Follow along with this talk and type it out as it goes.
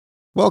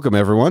Welcome,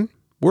 everyone.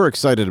 We're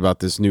excited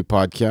about this new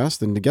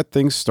podcast, and to get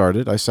things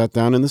started, I sat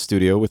down in the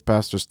studio with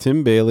Pastors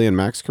Tim Bailey and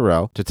Max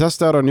Corral to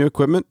test out our new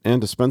equipment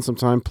and to spend some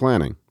time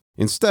planning.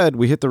 Instead,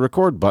 we hit the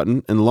record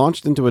button and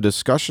launched into a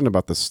discussion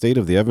about the state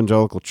of the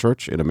evangelical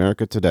church in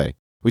America today.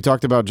 We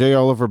talked about J.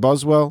 Oliver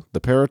Buswell, the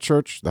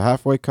parachurch, the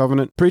halfway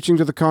covenant, preaching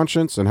to the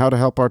conscience, and how to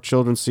help our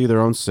children see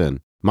their own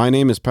sin. My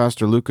name is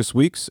Pastor Lucas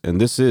Weeks,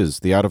 and this is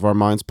the Out of Our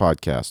Minds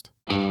podcast.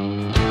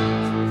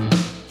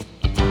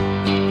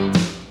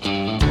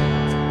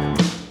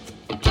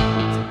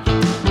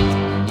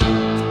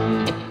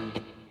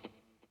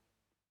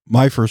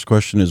 My first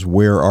question is,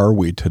 where are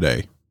we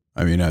today?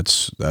 I mean,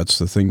 that's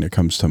the thing that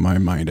comes to my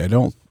mind. I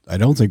don't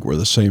think we're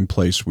the same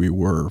place we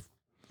were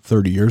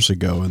 30 years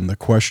ago. And the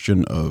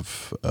question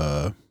of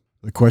the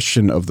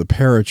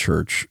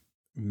parachurch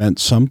meant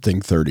something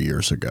 30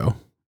 years ago,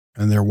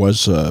 and there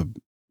was a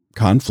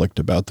conflict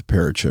about the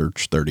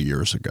parachurch 30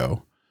 years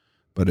ago.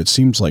 But it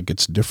seems like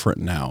it's different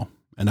now.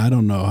 And I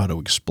don't know how to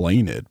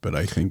explain it, but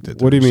I think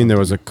that... What do you mean there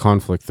was a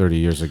conflict 30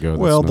 years ago?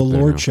 Well, the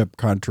lordship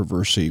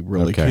controversy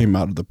really came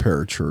out of the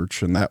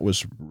parachurch, and that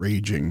was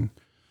raging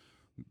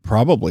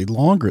probably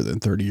longer than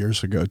 30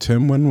 years ago.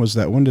 Tim, when was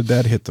that? When did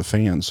that hit the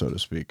fan, so to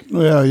speak?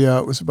 Well, yeah,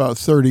 it was about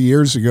 30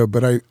 years ago,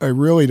 but I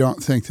really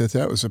don't think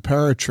that was a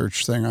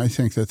parachurch thing. I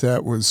think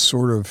that was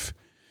sort of...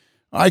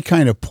 I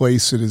kind of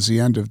place it as the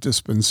end of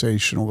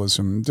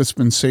dispensationalism.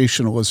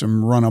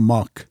 Dispensationalism run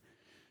amok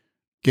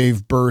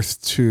gave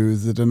birth to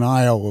the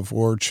denial of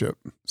lordship.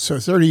 So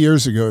 30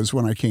 years ago is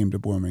when I came to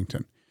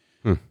Bloomington.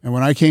 And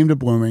when I came to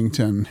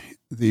Bloomington,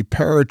 the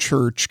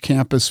parachurch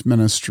campus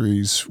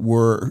ministries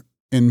were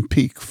in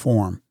peak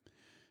form,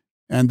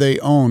 and they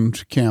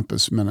owned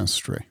campus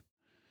ministry.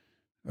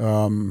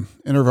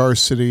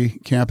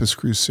 InterVarsity, Campus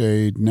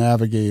Crusade,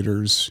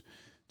 Navigators,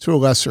 to a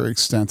lesser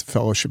extent, the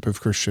Fellowship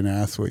of Christian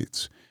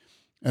Athletes.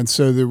 And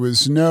so there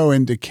was no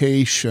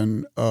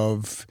indication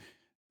of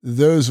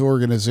those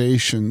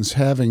organizations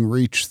having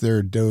reached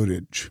their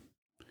dotage,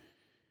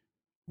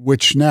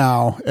 which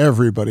now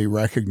everybody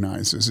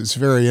recognizes. It's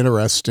very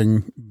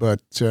interesting,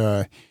 but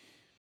in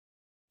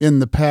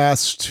the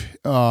past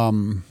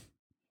couple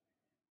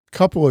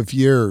of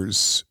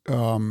years,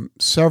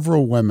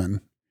 several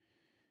women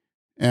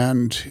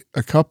and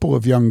a couple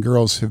of young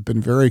girls have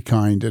been very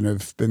kind and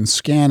have been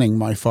scanning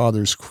my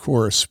father's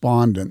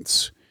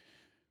correspondence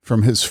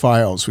from his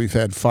files. We've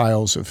had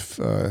files of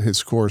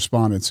his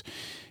correspondence.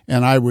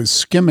 And I was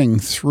skimming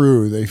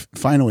through. They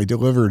finally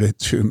delivered it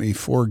to me,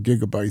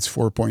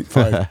 4.5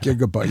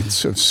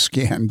 gigabytes of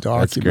scanned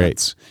documents. That's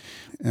great.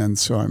 And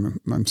so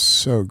I'm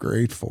so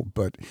grateful.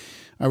 But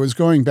I was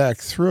going back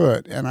through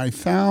it, and I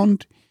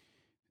found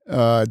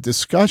a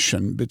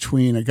discussion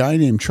between a guy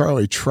named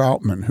Charlie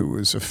Troutman, who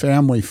was a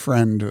family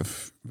friend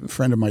of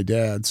my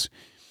dad's,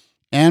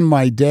 and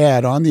my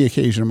dad on the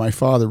occasion of my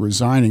father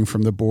resigning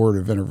from the board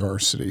of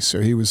InterVarsity. So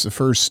he was the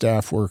first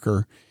staff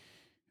worker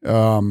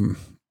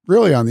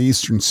really on the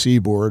Eastern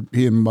Seaboard.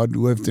 He and Mud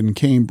lived in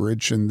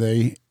Cambridge, and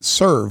they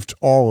served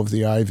all of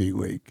the Ivy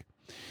League.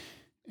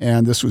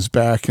 And this was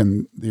back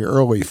in the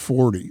early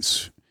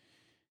 40s.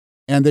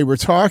 And they were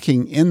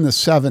talking in the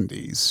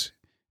 70s.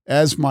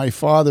 As my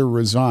father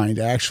resigned,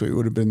 actually it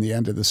would have been the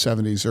end of the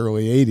 70s,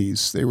 early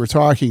 80s, they were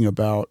talking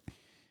about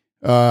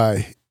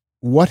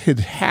what had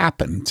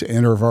happened to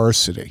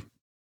InterVarsity.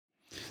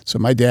 So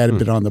my dad had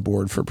been on the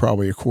board for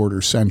probably a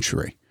quarter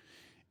century.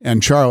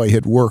 And Charlie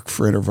had worked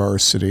for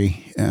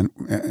InterVarsity, and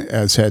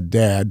as had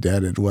Dad.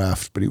 Dad had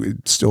left, but he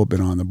had still been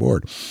on the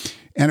board.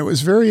 And it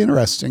was very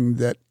interesting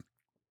that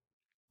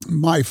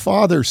my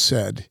father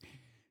said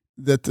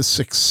that the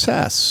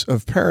success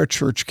of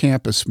parachurch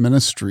campus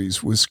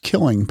ministries was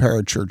killing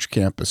parachurch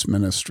campus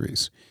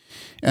ministries.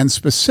 And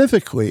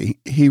specifically,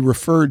 he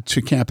referred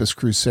to Campus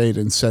Crusade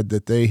and said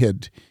that they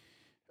had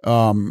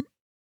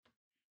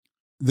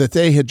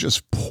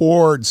just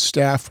poured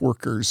staff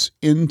workers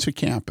into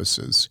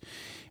campuses,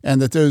 and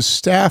that those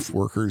staff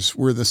workers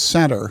were the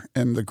center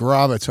and the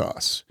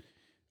gravitas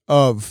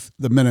of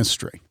the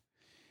ministry.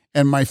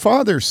 And my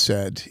father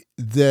said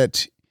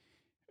that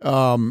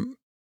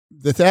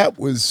that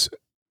was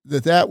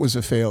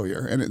a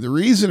failure. And the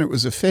reason it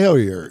was a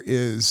failure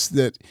is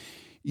that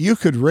you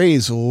could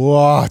raise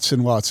lots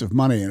and lots of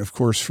money. And of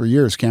course, for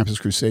years, Campus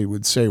Crusade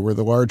would say we're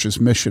the largest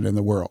mission in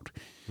the world.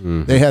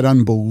 Mm-hmm. They had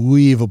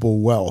unbelievable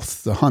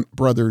wealth. The Hunt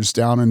brothers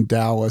down in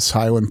Dallas,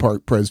 Highland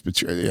Park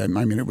Presbyterian.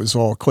 I mean, it was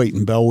all,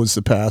 Clayton Bell was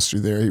the pastor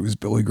there. He was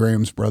Billy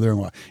Graham's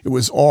brother-in-law. It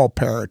was all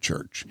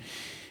parachurch.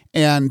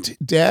 And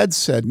Dad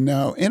said,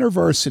 no,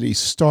 InterVarsity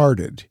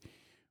started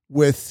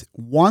with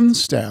one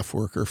staff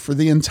worker for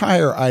the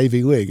entire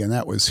Ivy League, and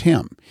that was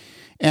him.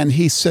 And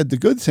he said the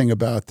good thing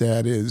about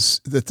that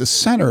is that the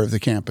center of the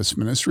campus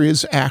ministry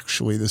is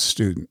actually the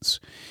students.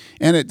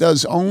 And it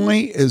does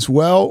only as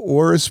well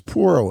or as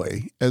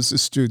poorly as the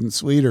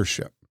students'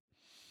 leadership.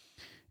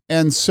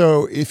 And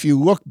so if you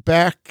look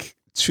back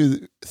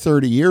to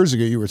 30 years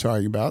ago, you were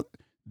talking about,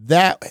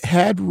 that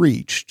had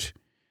reached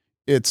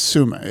its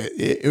summa.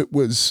 It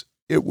was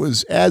it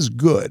was as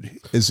good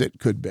as it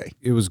could be.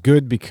 It was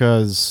good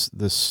because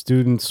the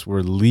students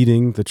were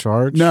leading the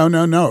charge? No.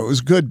 It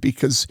was good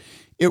because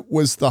it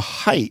was the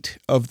height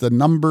of the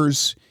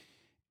numbers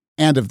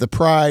and of the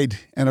pride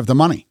and of the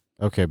money.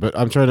 Okay, but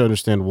I'm trying to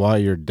understand why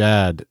your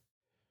dad...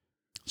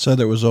 said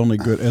it was only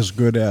as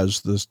good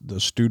as the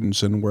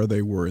students and where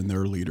they were in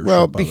their leadership.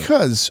 Well,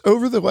 because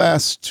over the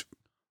last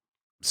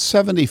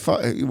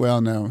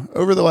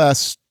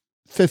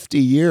 50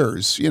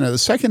 years, the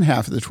second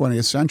half of the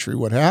 20th century,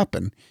 what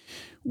happened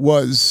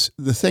was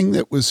the thing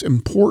that was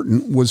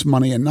important was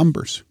money and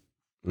numbers.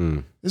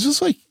 This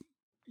is like,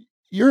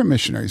 you're a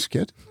missionary's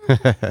kid.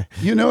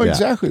 You know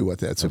exactly what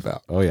that's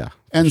about. Oh, yeah.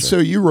 And so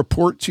you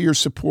report to your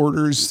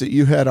supporters that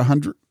you had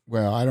 100.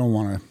 Well, I don't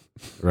want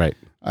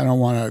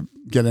to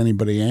get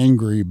anybody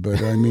angry,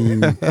 but I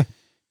mean,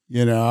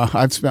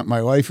 I've spent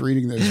my life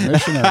reading those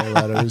missionary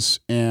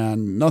letters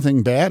and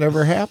nothing bad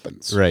ever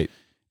happens. Right.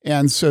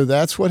 And so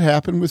that's what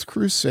happened with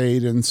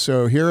Crusade. And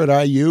so here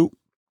at IU,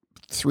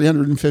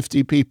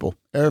 350 people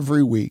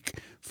every week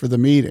for the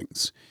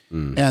meetings.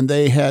 And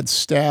they had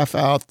staff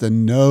out the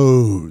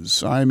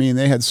nose. I mean,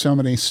 they had so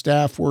many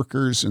staff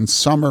workers and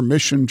summer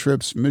mission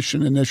trips,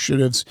 mission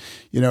initiatives,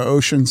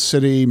 Ocean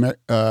City,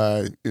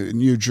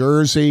 New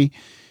Jersey.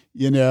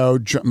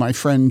 My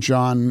friend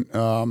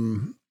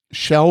John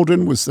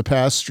Sheldon was the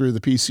pastor of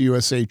the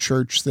PCUSA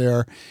church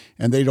there,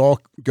 and they'd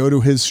all go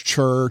to his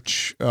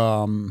church.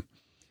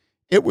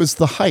 It was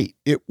the height.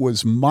 It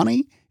was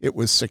money. It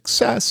was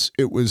success.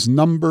 It was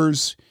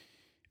numbers.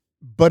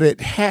 But it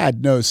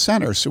had no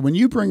center. So when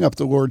you bring up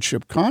the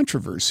lordship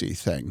controversy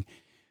thing,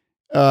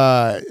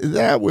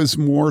 that was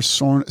more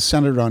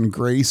centered on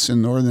Grace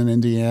in northern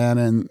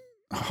Indiana and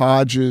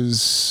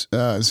Hodges,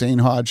 Zane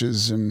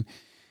Hodges. And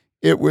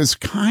it was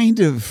kind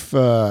of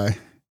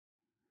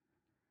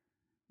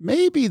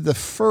maybe the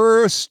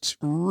first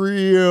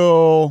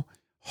real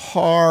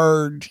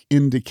hard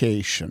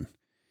indication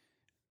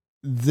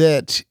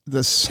that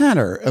the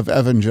center of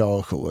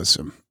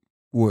evangelicalism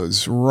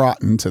was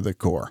rotten to the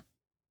core.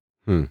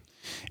 And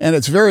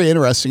it's very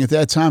interesting. At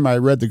that time, I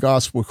read The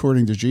Gospel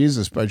According to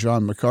Jesus by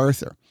John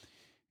MacArthur.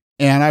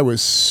 And I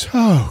was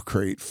so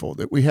grateful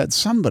that we had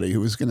somebody who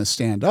was going to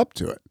stand up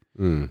to it.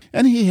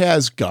 And he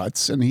has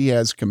guts and he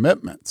has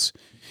commitments.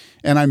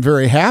 And I'm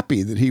very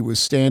happy that he was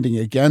standing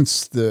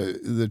against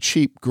the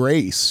cheap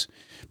grace.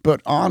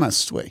 But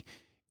honestly,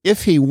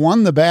 if he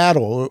won the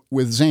battle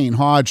with Zane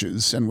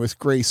Hodges and with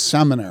Grace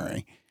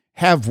Seminary,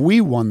 have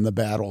we won the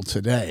battle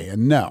today?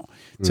 And no.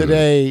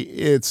 Today,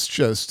 it's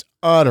just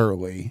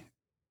utterly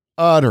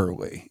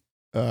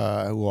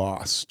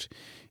lost.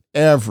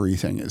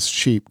 Everything is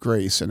cheap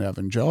grace and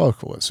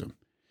evangelicalism.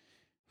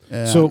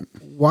 And so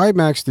why,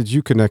 Max, did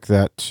you connect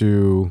that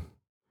to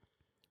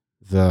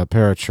the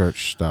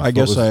parachurch stuff? I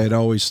guess I had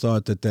always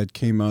thought that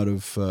came out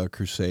of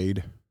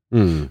Crusade.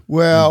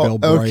 Well,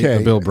 okay.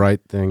 The Bill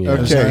Bright thing. Yeah.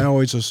 Okay. I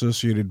always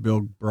associated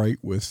Bill Bright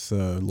with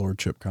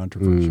lordship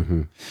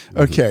controversy.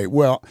 Okay,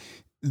 well,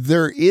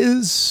 there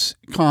is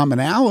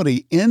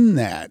commonality in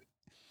that.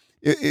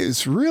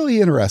 It's really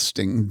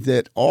interesting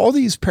that all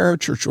these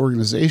parachurch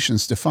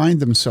organizations define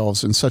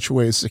themselves in such a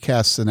way as to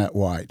cast the net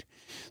wide.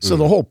 So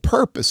the whole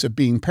purpose of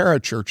being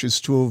parachurch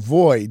is to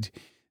avoid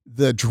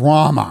the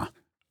drama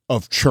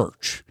of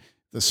church,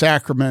 the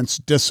sacraments,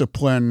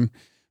 discipline,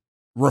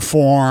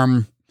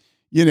 reform.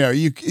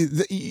 You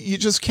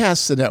just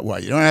cast the net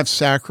wide. You don't have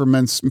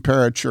sacraments in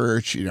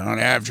parachurch. You don't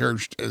have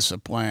church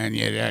discipline.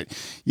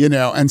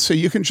 And so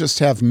you can just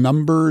have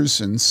numbers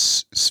and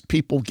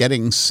people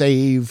getting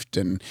saved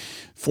and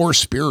 4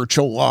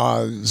 spiritual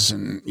laws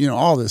and,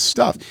 all this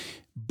stuff.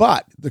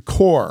 But the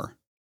core,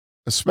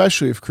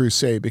 especially of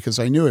Crusade, because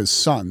I knew his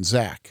son,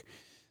 Zach,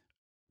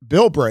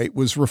 Bill Bright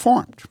was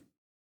Reformed.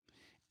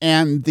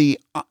 And the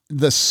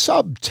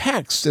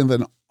subtext of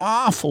an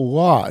awful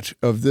lot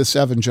of this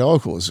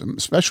evangelicalism,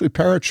 especially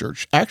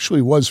parachurch,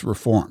 actually was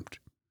Reformed,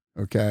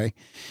 okay?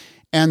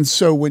 And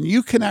so when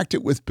you connect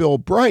it with Bill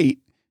Bright,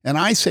 and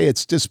I say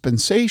it's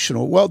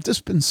dispensational, well,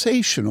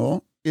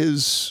 dispensational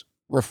is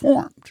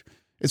Reformed.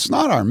 It's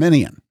not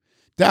Arminian.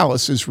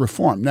 Dallas is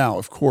Reformed. Now,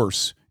 of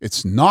course,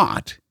 it's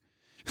not,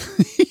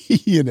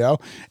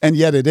 and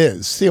yet it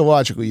is.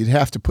 Theologically, you'd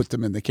have to put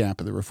them in the camp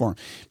of the Reformed.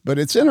 But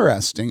it's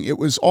interesting. It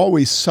was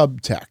always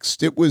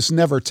subtext. It was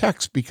never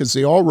text because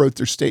they all wrote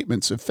their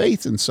statements of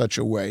faith in such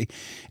a way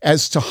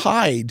as to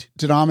hide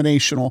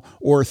denominational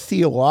or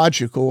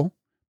theological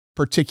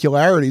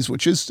particularities,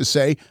 which is to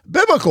say,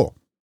 biblical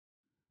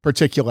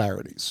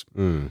particularities.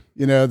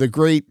 The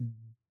great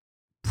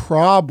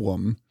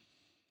problem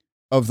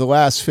of the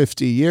last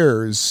 50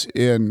 years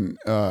in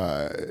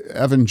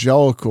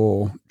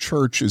evangelical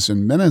churches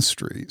and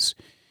ministries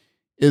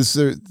is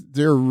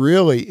there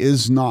really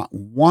is not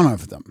one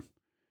of them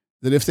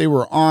that if they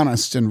were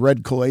honest and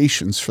read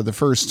Galatians for the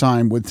first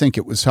time would think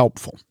it was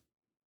helpful.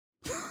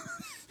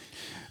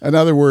 In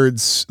other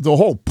words, the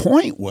whole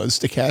point was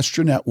to cast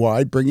your net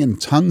wide, bring in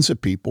tons of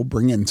people,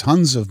 bring in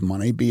tons of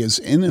money, be as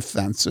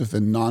inoffensive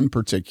and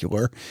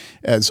non-particular,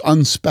 as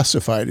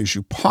unspecified as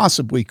you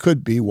possibly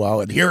could be, while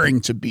adhering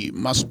to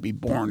must be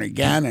born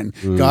again, and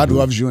God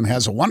loves you and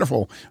has a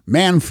wonderful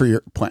man for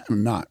your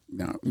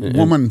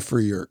woman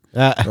for your,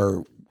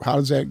 or how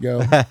does that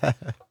go?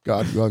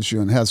 God loves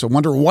you and has a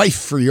wonder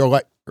wife for your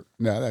life.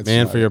 No, that's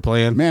man for your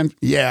plan. Man,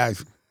 yeah.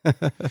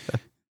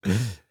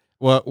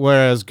 Well,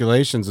 whereas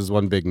Galatians is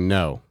one big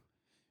no.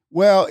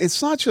 Well,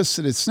 it's not just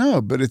that it's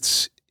no, but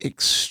it's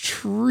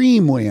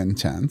extremely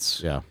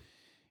intense. Yeah.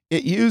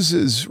 It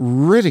uses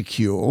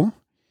ridicule.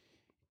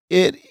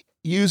 It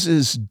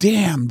uses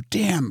damn,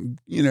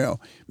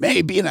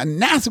 may be an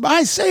anathema.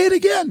 I say it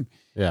again.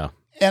 Yeah.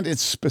 And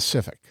it's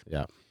specific.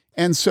 Yeah.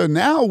 And so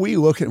now we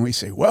look and we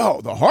say,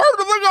 well, the heart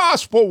of the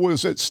gospel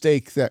was at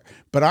stake there.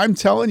 But I'm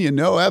telling you,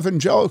 no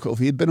evangelical, if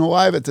he'd been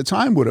alive at the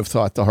time, would have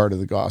thought the heart of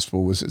the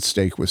gospel was at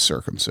stake with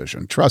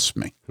circumcision. Trust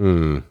me.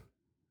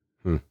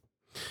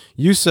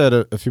 You said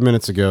a few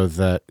minutes ago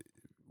that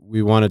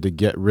we wanted to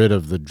get rid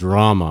of the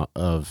drama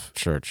of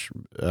church.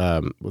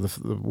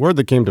 The word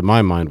that came to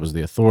my mind was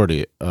the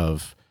authority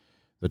of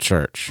the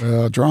church.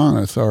 Well, drawing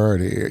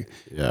authority.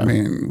 Yeah. I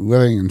mean,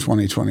 living in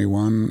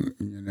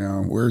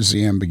 2021, where's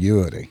the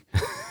ambiguity?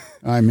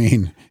 I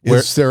mean,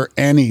 is there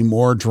any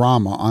more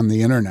drama on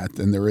the internet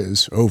than there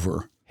is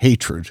over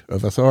hatred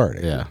of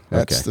authority? Yeah.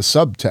 That's the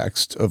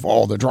subtext of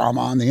all the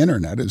drama on the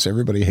internet, is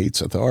everybody hates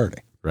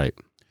authority. Right.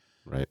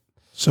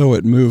 So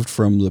it moved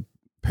from the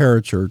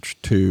parachurch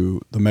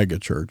to the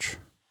megachurch.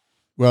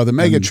 Well, the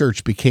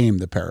megachurch became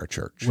the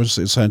parachurch. Was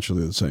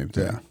essentially the same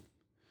thing. Yeah.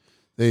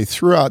 They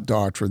threw out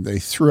doctrine. They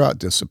threw out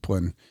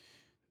discipline.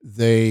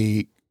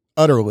 They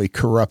utterly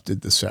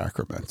corrupted the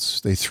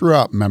sacraments. They threw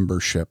out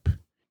membership.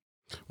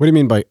 What do you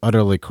mean by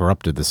utterly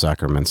corrupted the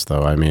sacraments,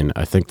 though? I mean,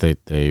 I think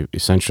they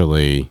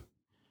essentially,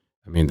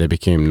 they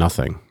became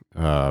nothing.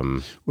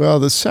 Well,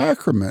 the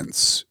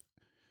sacraments,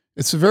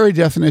 it's the very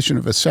definition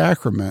of a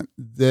sacrament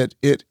that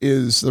it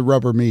is the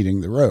rubber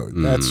meeting the road.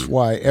 That's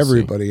why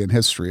everybody in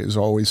history has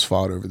always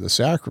fought over the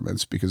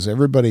sacraments, because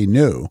everybody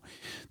knew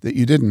that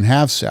you didn't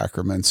have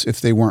sacraments if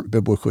they weren't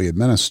biblically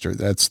administered.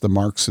 That's the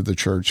marks of the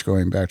church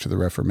going back to the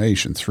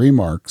Reformation. 3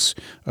 marks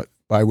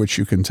by which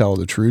you can tell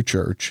the true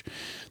church: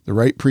 the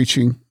right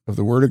preaching of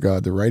the Word of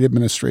God, the right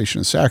administration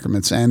of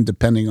sacraments, and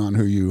depending on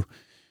who you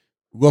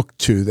looked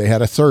to, they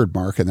had a 3rd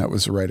mark, and that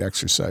was the right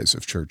exercise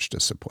of church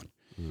discipline.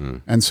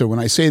 And so when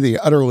I say they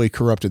utterly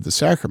corrupted the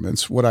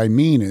sacraments, what I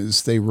mean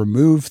is they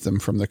removed them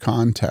from the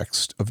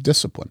context of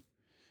discipline.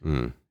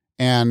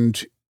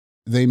 And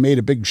they made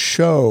a big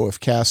show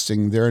of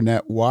casting their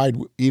net wide,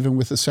 even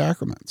with the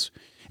sacraments.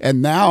 And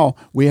now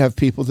we have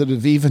people that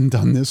have even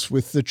done this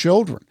with the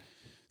children,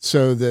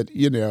 so that,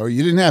 you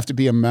didn't have to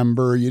be a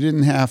member. You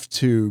didn't have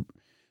to.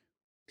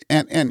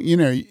 And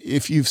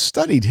if you've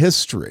studied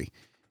history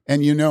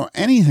and you know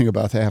anything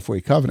about the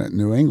halfway covenant in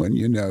New England,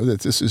 you know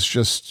that this is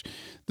just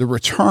the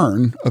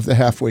return of the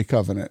halfway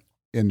covenant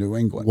in New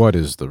England. What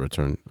is the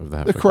return of the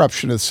halfway? The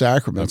corruption of the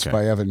sacraments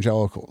by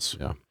evangelicals.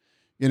 Yeah.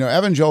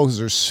 Evangelicals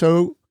are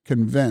so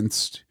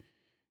convinced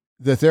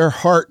that their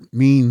heart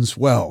means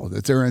well,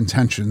 that their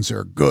intentions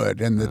are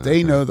good, and that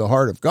they know the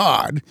heart of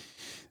God,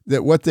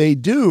 that what they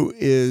do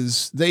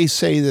is they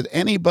say that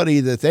anybody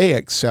that they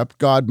accept,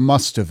 God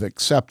must have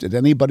accepted.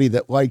 Anybody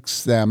that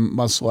likes them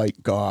must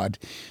like God.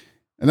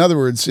 In other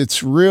words,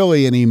 it's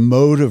really an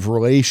emotive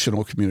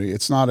relational community.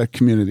 It's not a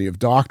community of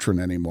doctrine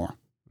anymore.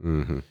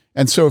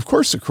 And so, of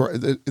course,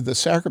 the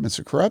sacraments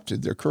are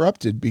corrupted. They're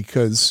corrupted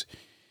because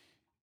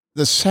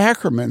the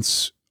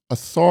sacraments'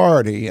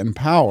 authority and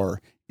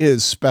power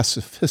is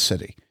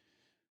specificity.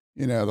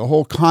 The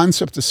whole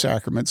concept of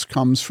sacraments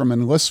comes from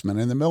enlistment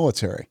in the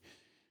military.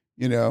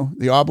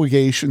 The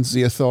obligations,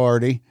 the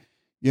authority,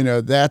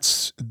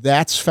 that's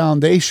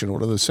foundational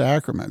to the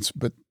sacraments.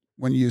 But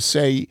when you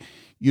say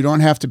you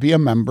don't have to be a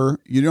member,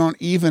 you don't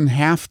even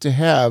have to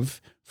have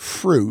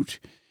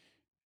fruit,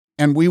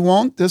 and we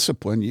won't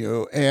discipline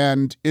you,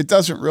 and it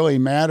doesn't really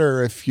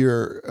matter if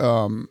you're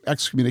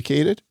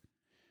excommunicated,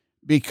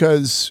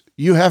 because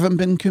you haven't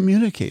been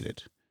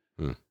communicated.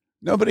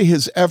 Nobody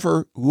has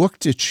ever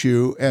looked at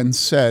you and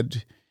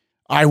said,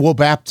 I will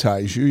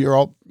baptize you. You're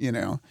all,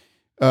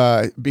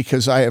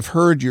 because I have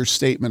heard your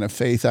statement of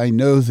faith. I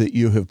know that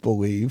you have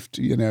believed.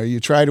 You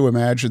try to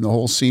imagine the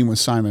whole scene with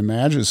Simon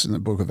Magus in the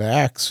book of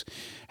Acts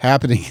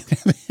happening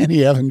in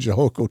any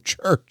evangelical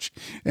church.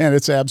 And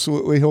it's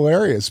absolutely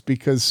hilarious,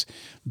 because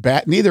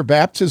neither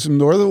baptism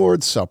nor the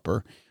Lord's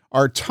Supper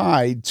are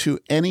tied to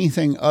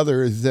anything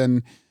other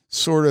than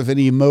sort of an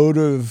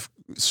emotive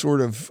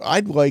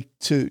I'd like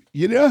to,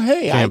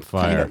 hey,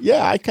 campfire.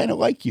 I kind of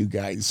like you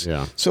guys.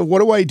 Yeah. So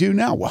what do I do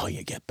now? Well,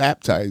 you get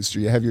baptized, or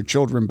you have your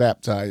children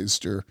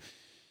baptized, or,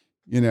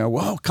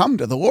 well, come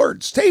to the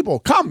Lord's table.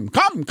 Come.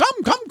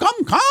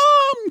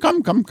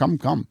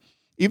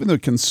 Even the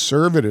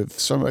conservative,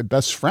 some of my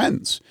best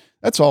friends,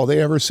 that's all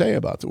they ever say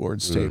about the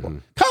Lord's table.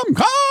 Come.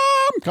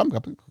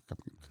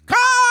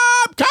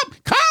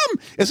 Come.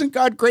 Isn't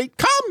God great?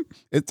 Come.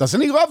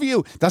 Doesn't he love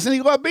you? Doesn't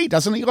he love me?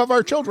 Doesn't he love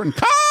our children?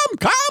 Come.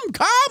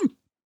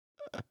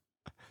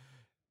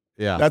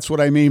 Yeah. That's what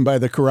I mean by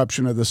the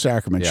corruption of the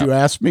sacraments. Yeah. You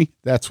asked me?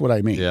 That's what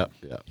I mean. Yeah.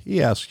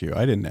 He asked you.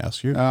 I didn't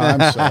ask you. Oh,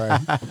 I'm sorry.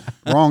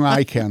 Wrong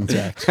eye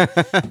contact.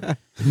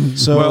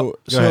 So, Well,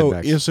 go ahead,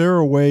 Max. is there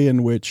a way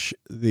in which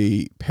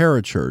the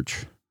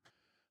parachurch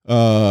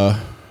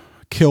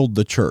killed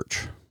the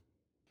church?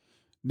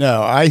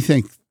 No, I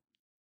think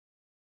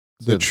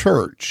the So-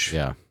 church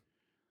Yeah.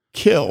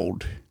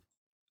 killed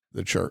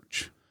the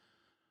church.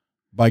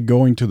 By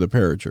going to the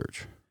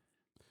parachurch?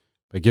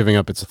 By giving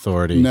up its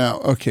authority. No,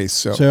 okay,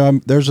 so So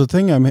there's a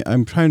thing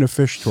I'm trying to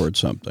fish toward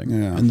something.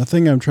 Yeah. And the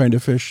thing I'm trying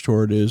to fish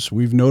toward is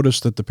we've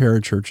noticed that the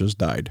parachurch has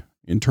died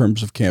in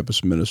terms of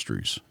campus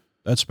ministries.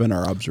 That's been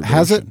our observation.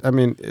 Has it? I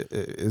mean,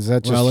 is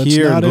that just Well,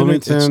 here in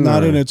Bloomington? it's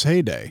not or- in its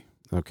heyday.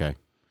 Okay.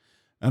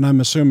 And I'm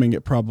assuming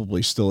it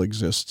probably still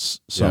exists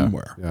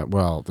somewhere. Yeah.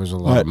 Well, there's a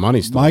lot But of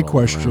money still. my rolling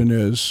question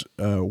around. is,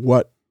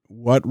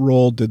 what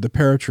role did the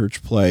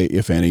parachurch play,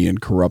 if any, in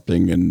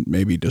corrupting and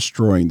maybe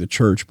destroying the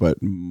church? But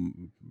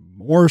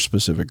more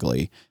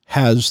specifically,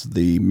 has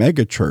the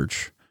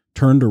megachurch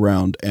turned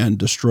around and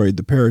destroyed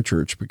the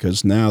parachurch,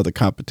 because now the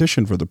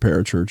competition for the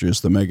parachurch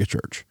is the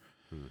megachurch?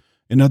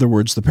 In other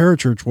words, the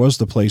parachurch was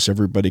the place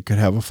everybody could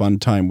have a fun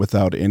time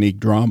without any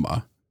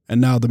drama. And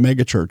now the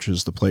megachurch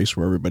is the place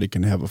where everybody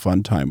can have a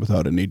fun time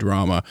without any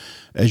drama,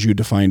 as you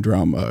defined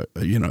drama,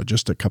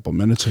 just a couple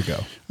minutes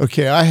ago.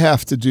 okay, I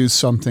have to do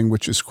something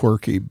which is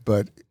quirky,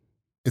 but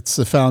it's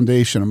the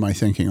foundation of my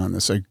thinking on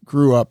this. I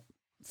grew up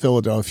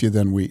Philadelphia,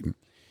 then Wheaton.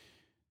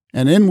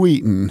 And in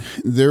Wheaton,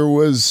 there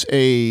was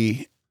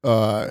a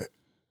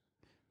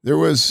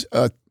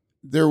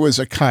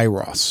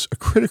kairos, a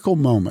critical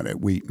moment at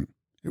Wheaton.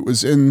 It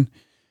was in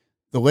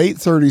the late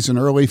 30s and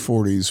early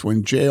 40s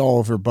when J.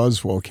 Oliver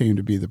Buswell came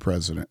to be the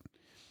president.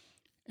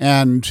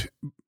 And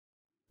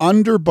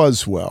under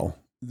Buswell,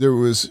 there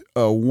was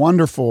a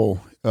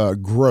wonderful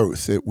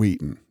growth at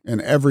Wheaton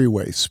in every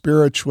way,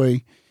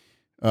 spiritually,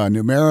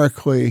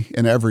 numerically,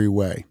 in every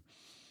way.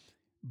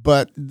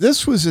 But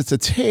this was at the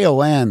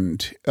tail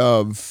end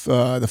of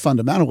the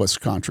fundamentalist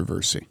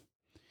controversy.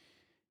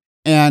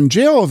 And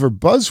J. Oliver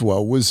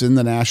Buswell was in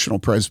the National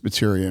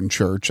Presbyterian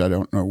Church. I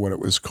don't know what it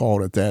was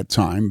called at that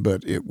time,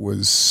 but it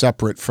was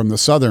separate from the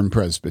Southern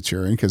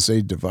Presbyterian because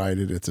they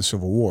divided at the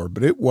Civil War.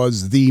 But it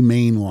was the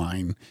main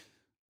line,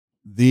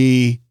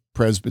 the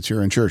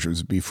Presbyterian Church. It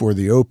was before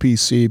the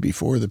OPC,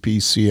 before the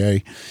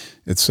PCA,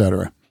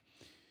 etc.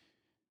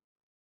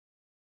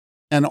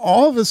 And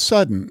all of a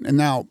sudden, and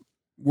now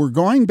we're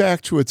going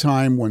back to a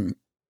time when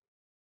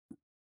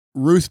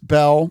Ruth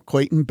Bell,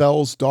 Clayton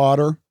Bell's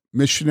daughter,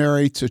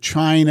 missionary to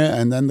China,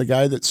 and then the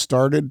guy that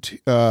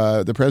started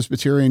the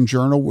Presbyterian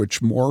Journal,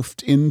 which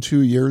morphed into,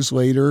 years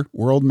later,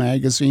 World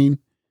Magazine.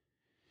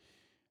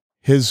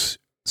 His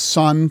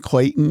son,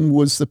 Clayton,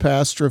 was the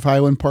pastor of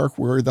Highland Park,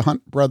 where the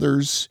Hunt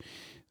brothers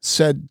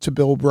said to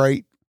Bill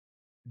Bright,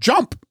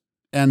 "Jump!"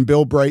 And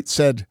Bill Bright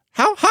said,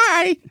 "How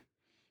high?"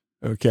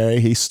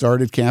 Okay, he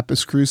started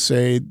Campus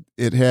Crusade.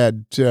 It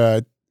had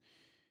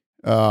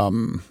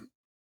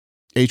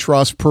H.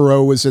 Ross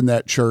Perot was in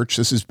that church.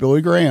 This is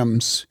Billy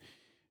Graham's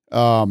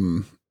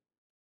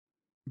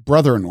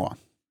brother-in-law.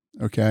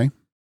 Okay.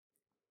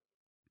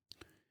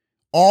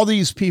 All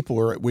these people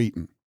are at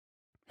Wheaton.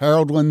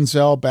 Harold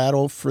Lindsell,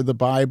 Battle for the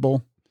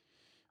Bible.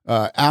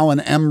 Alan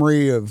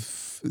Emery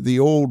of the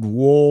old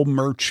wool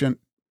merchant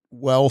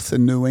wealth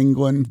in New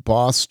England,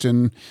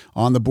 Boston,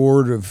 on the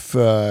board of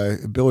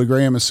Billy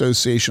Graham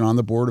Association, on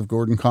the board of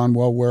Gordon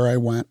Conwell, where I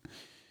went.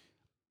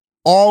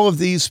 All of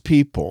these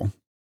people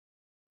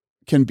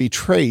can be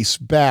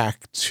traced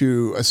back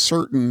to a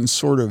certain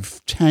sort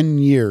of 10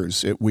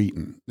 years at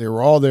Wheaton. They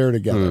were all there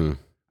together.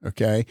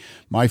 Okay.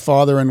 My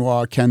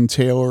father-in-law, Ken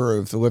Taylor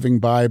of the Living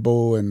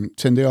Bible and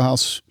Tyndale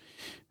House,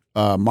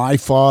 my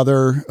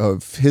father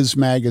of his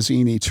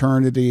magazine,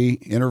 Eternity,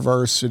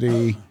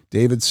 InterVarsity,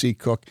 David C.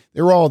 Cook,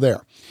 they were all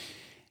there.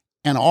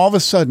 And all of a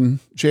sudden,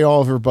 J.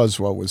 Oliver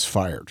Buswell was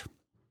fired.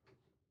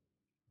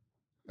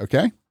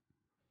 Okay.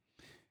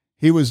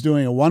 He was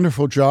doing a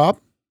wonderful job.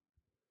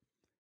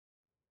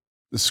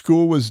 The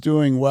school was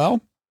doing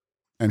well,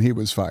 and he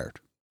was fired.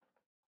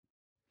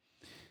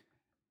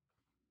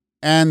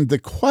 And the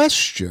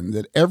question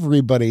that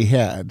everybody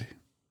had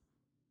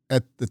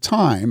at the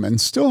time, and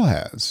still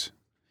has,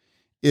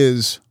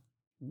 is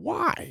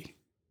why?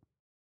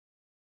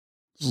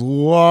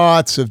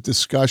 Lots of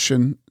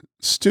discussion.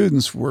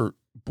 Students were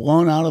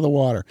blown out of the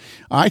water.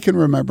 I can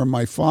remember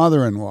my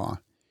father-in-law,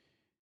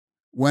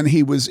 when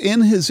he was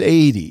in his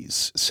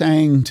 80s,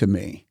 saying to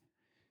me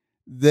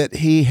that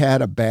he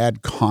had a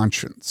bad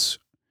conscience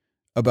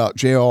about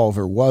J.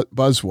 Oliver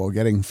Buswell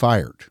getting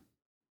fired.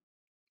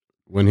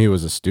 When he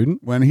was a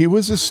student? When he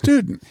was a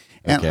student.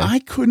 And Okay. I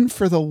couldn't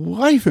for the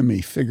life of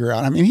me figure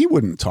out. I mean, he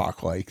wouldn't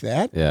talk like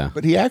that. Yeah.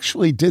 But he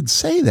actually did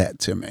say that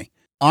to me.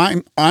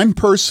 I'm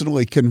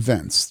personally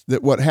convinced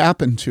that what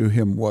happened to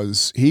him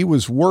was he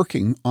was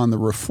working on the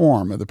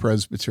reform of the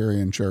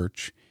Presbyterian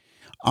Church.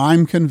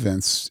 I'm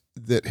convinced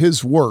that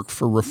his work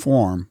for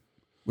reform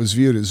was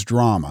viewed as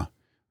drama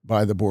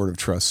by the Board of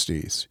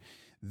Trustees.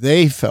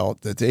 They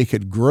felt that they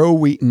could grow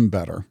Wheaton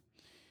better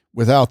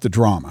without the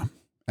drama,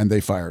 and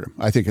they fired him.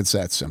 I think it's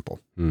that simple.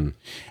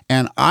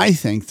 And I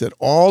think that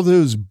all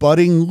those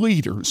budding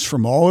leaders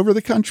from all over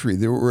the country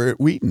that were at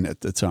Wheaton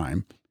at the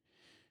time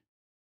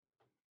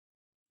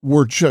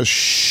were just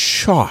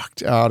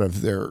shocked out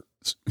of their,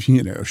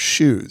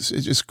 shoes. They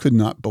just could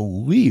not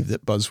believe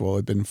that Buswell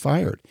had been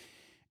fired.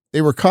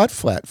 They were caught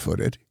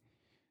flat-footed.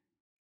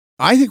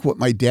 I think what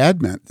my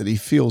dad meant that he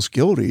feels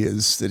guilty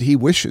is that he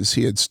wishes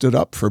he had stood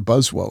up for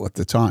Buswell at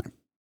the time.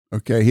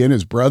 Okay, he and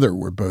his brother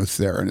were both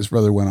there, and his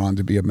brother went on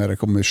to be a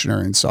medical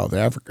missionary in South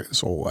Africa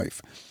his whole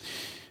life.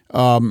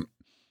 And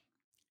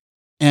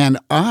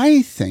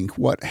I think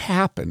what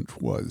happened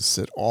was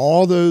that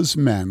all those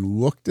men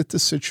looked at the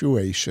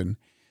situation,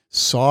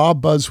 saw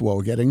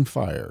Buswell getting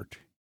fired,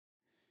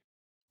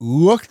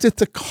 looked at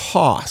the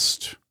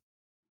cost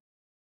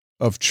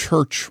of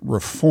church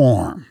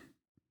reform,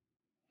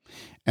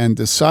 and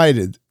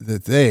decided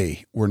that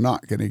they were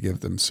not going to give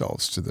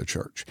themselves to the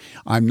church.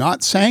 I'm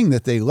not saying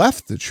that they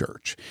left the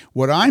church.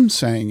 What I'm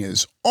saying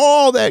is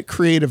all that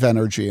creative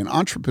energy and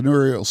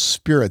entrepreneurial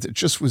spirit that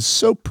just was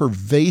so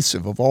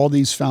pervasive of all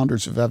these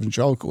founders of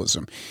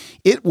evangelicalism,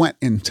 it went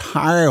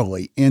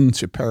entirely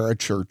into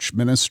parachurch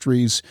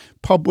ministries,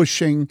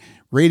 publishing,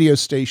 radio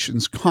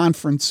stations,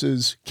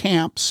 conferences,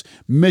 camps,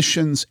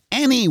 missions,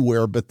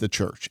 anywhere but the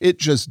church. It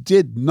just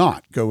did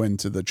not go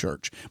into the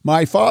church.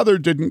 My father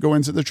didn't go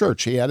into the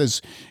church. He had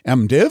his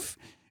MDiv.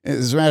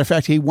 As a matter of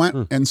fact, he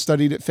went and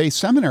studied at Faith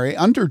Seminary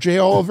under J.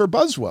 Oliver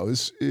Buswell,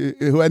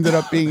 who ended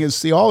up being his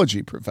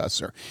theology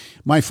professor.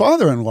 My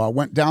father-in-law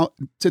went down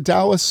to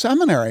Dallas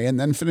Seminary and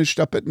then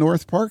finished up at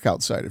North Park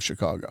outside of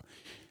Chicago.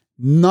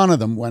 None of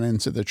them went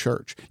into the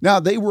church. Now,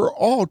 they were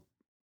all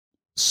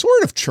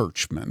sort of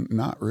churchmen,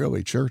 not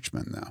really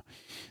churchmen though.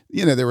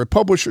 They were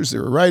publishers, they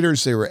were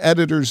writers, they were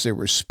editors, they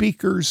were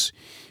speakers,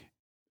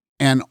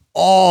 and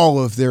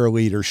all of their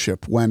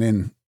leadership went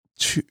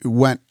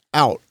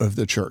out of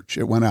the church.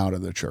 It went out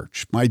of the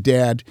church. My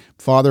dad,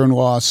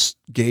 father-in-law,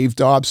 gave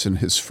Dobson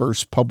his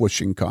first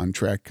publishing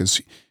contract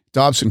because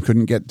Dobson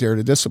couldn't get Dare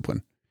to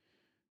Discipline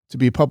to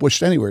be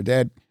published anywhere.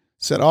 Dad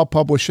said, I'll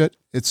publish it.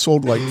 It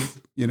sold like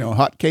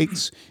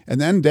hotcakes.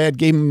 And then Dad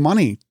gave him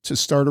money to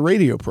start a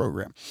radio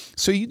program.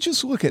 So you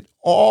just look at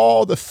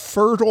all the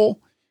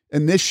fertile,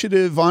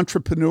 initiative,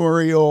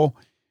 entrepreneurial,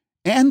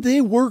 and they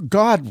were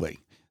godly.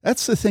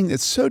 That's the thing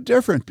that's so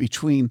different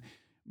between,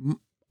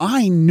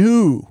 I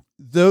knew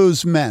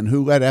those men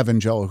who led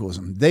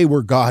evangelicalism. They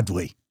were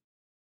godly.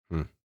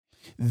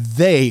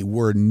 They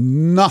were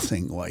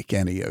nothing like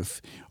any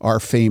of our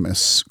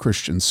famous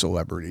Christian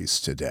celebrities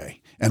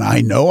today. And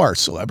I know our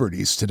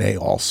celebrities today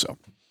also.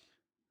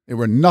 They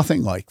were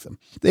nothing like them.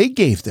 They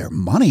gave their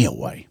money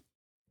away.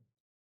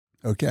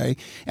 Okay?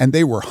 And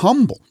they were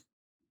humble.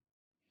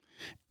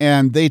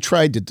 And they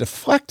tried to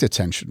deflect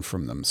attention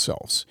from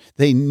themselves.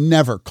 They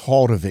never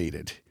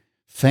cultivated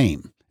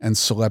fame and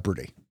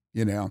celebrity,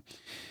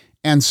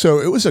 And so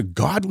it was a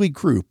godly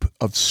group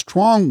of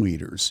strong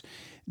leaders.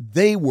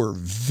 They were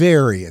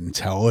very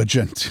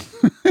intelligent.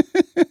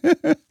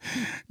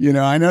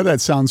 I know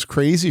that sounds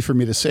crazy for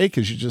me to say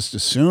because you just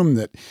assume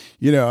that,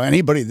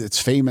 anybody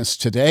that's famous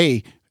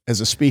today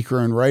as a speaker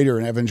and writer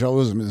in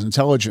evangelism is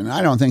intelligent.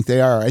 I don't think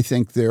they are. I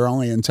think they're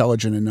only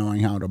intelligent in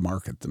knowing how to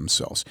market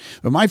themselves.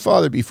 But my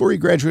father, before he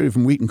graduated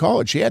from Wheaton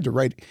College, he had to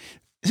write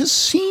his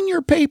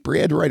senior paper. He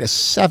had to write a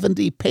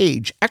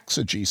 70-page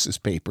exegesis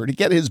paper to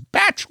get his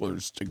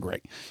bachelor's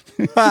degree.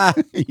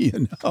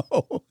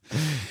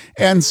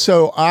 And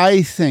so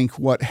I think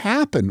what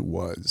happened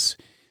was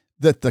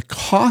that the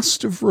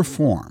cost of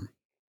reform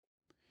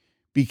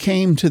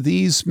became to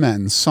these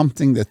men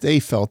something that they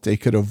felt they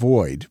could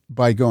avoid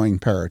by going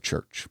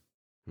parachurch.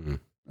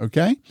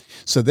 Okay?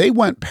 So they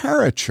went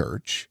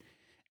parachurch,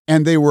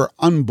 and they were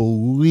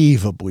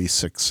unbelievably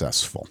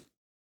successful.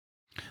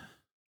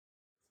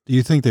 Do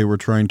you think they were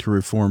trying to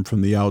reform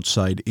from the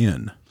outside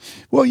in?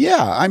 Well,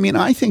 yeah. I mean,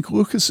 I think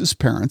Lucas's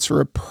parents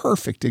are a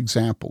perfect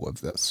example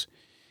of this,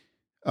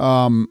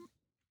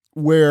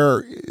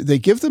 where they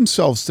give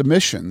themselves to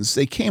missions.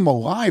 They came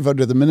alive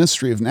under the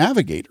ministry of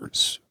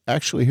navigators,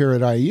 actually here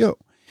at IU.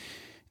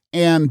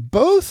 And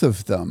both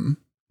of them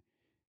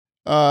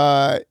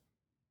saw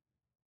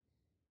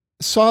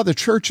the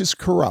church as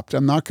corrupt.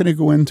 I'm not going to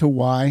go into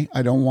why.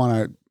 I don't want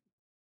to.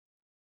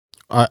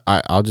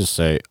 I'll just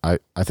say I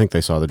think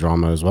they saw the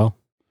drama as well.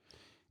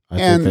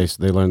 I think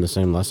they learned the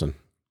same lesson.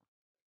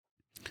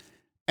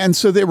 And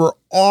so they were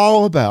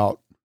all about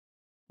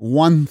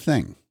one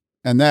thing,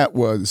 and that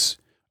was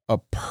a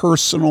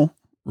personal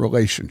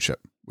relationship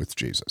with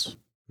Jesus.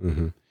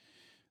 Mm-hmm.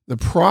 The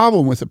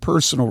problem with a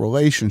personal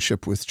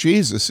relationship with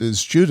Jesus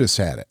is Judas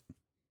had it.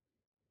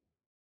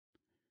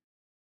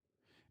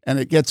 And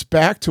it gets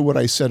back to what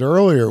I said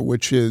earlier,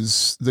 which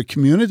is the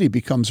community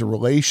becomes a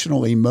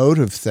relational,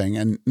 emotive thing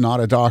and not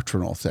a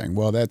doctrinal thing.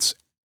 Well, that's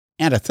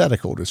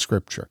antithetical to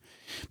Scripture.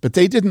 But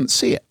they didn't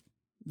see it.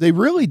 They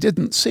really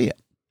didn't see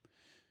it.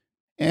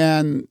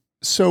 And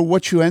so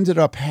what you ended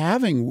up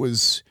having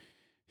was,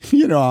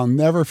 I'll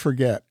never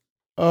forget.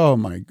 Oh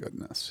my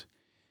goodness.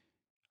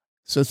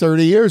 So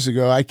 30 years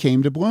ago, I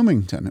came to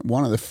Bloomington.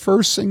 One of the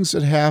first things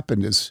that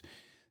happened is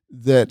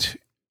that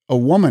a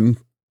woman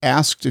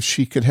asked if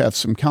she could have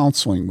some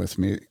counseling with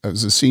me. I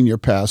was a senior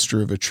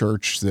pastor of a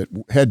church that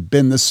had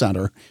been the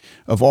center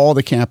of all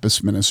the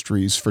campus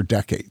ministries for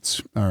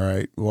decades. All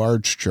right,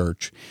 large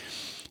church.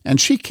 And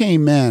she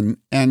came in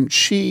and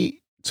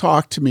she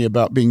talked to me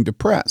about being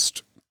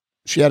depressed.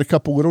 She had a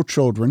couple little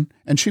children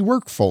and she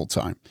worked full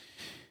time.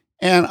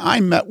 And I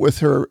met with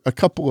her a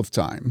couple of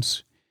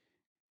times.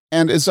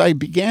 And as I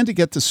began to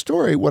get the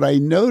story, what I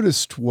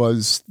noticed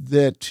was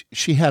that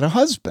she had a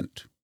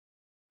husband.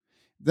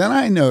 Then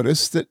I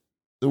noticed that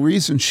the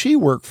reason she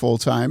worked full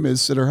time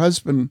is that her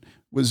husband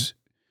was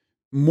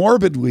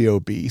morbidly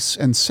obese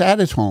and sat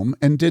at home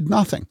and did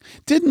nothing,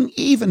 didn't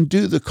even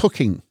do the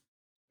cooking.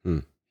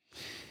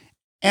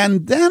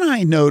 And then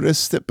I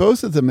noticed that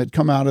both of them had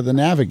come out of the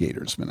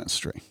Navigators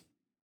ministry.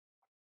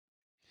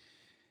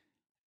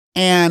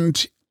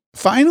 And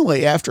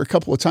finally, after a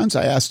couple of times,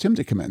 I asked him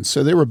to come in.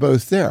 So they were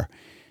both there.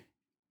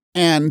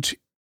 And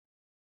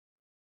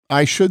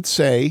I should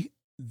say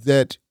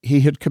that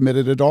he had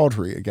committed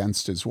adultery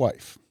against his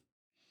wife.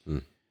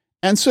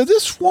 And so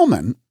this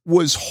woman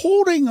was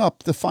holding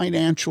up the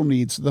financial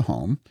needs of the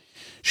home.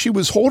 She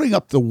was holding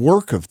up the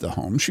work of the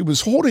home. She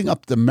was holding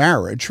up the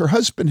marriage. Her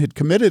husband had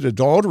committed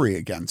adultery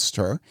against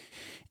her.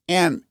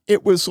 And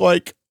it was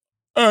like,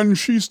 and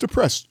she's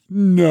depressed.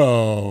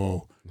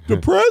 No.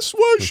 Depressed?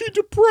 Why is she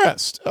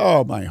depressed?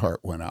 Oh, my heart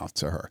went out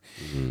to her.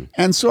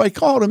 And so I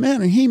called him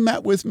in and he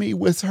met with me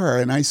with her.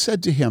 And I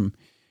said to him,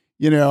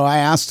 I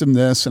asked him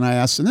this and I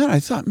asked him that. I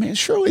thought, man,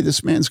 surely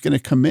this man's going to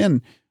come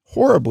in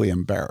horribly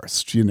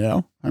embarrassed,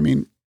 I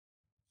mean,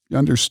 you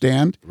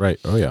understand? Right.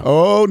 Oh, yeah.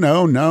 Oh,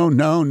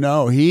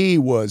 no. He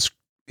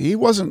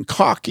wasn't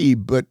cocky,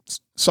 but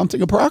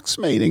something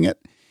approximating it.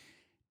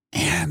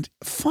 And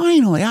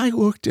finally, I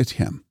looked at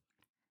him.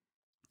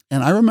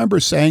 And I remember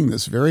saying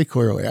this very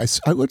clearly.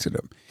 I looked at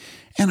him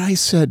and I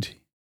said,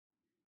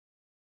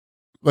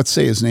 let's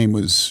say his name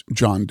was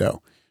John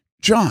Doe.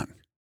 John,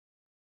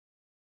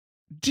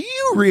 do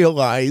you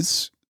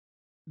realize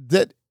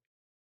that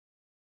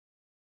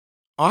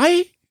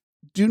I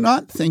do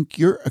not think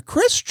you're a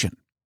Christian?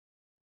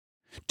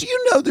 Do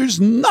you know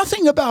there's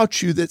nothing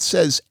about you that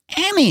says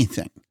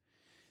anything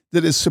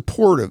that is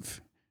supportive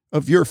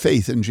of your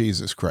faith in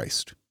Jesus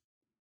Christ?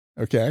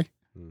 Okay?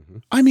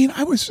 I mean,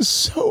 I was just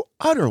so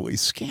utterly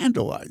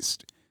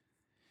scandalized.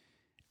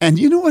 And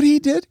you know what he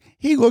did?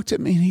 He looked at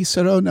me and he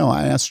said, oh, no,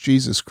 I asked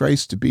Jesus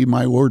Christ to be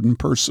my Lord and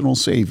personal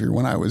Savior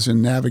when I was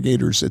in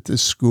Navigators at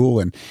this school,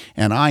 and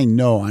I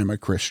know I'm a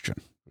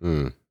Christian.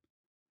 And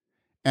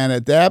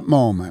at that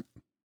moment,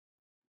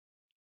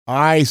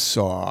 I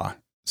saw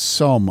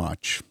so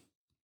much,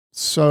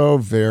 so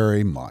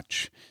very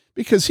much,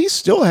 because he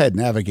still had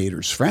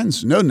Navigators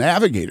friends. No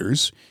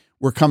Navigators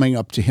were coming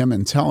up to him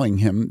and telling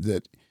him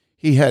that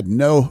he had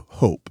no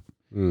hope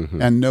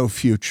and no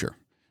future.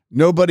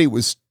 Nobody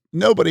was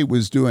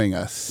doing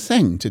a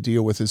thing to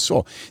deal with his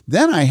soul.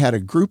 Then I had a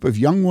group of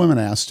young women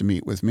asked to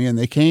meet with me, and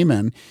they came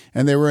in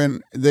and they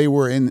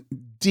were in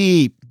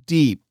deep,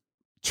 deep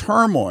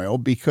turmoil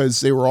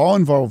because they were all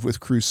involved with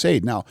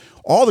Crusade. Now,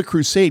 all the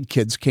Crusade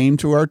kids came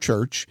to our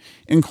church,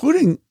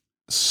 including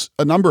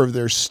a number of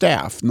their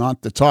staff,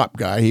 not the top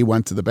guy. He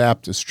went to the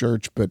Baptist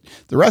church, but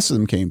the rest of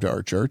them came to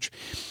our church.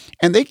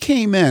 And they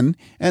came in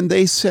and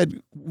they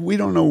said, we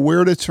don't know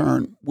where to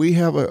turn. We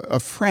have a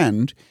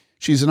friend.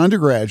 She's an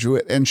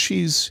undergraduate and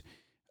she's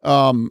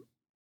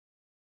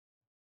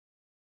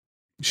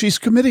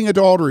committing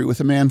adultery with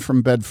a man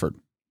from Bedford.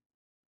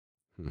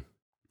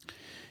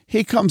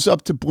 He comes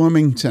up to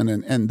Bloomington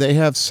and they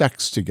have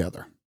sex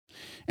together.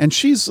 And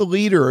she's the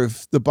leader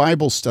of the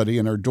Bible study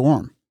in her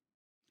dorm.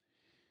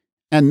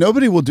 And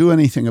nobody will do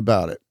anything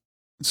about it.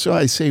 So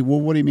I say, well,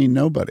 what do you mean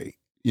nobody?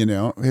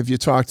 Have you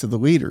talked to the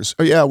leaders?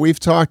 Oh yeah, we've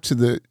talked to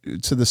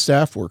the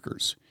staff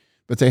workers,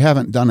 but they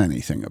haven't done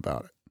anything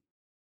about it.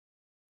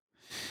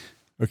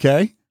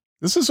 Okay?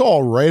 This is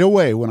all right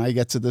away when I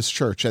get to this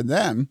church. And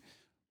then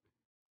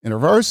in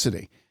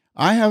InterVarsity,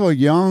 I have a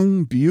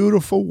young,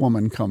 beautiful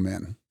woman come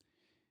in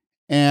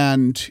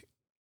and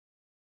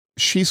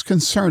she's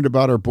concerned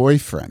about her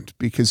boyfriend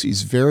because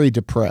he's very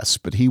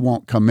depressed, but he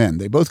won't come in.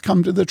 They both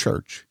come to the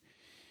church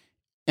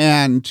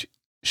and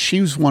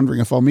she was wondering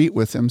if I'll meet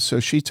with him. So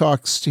she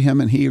talks to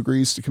him and he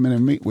agrees to come in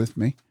and meet with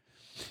me.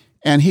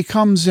 And he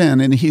comes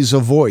in and he's a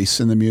voice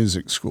in the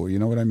music school. You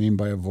know what I mean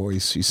by a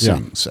voice? He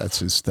sings. Yeah. That's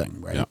his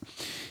thing, right? Yeah.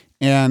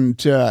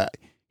 And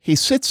he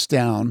sits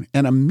down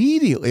and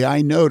immediately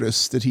I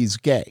notice that he's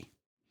gay.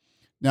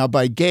 Now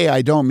by gay,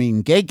 I don't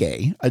mean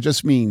gay. I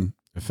just mean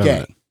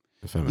Effeminate. Gay.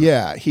 Effeminate.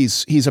 Yeah,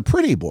 he's a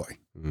pretty boy.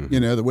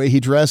 Mm-hmm. The way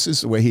he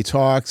dresses, the way he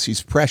talks,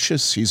 he's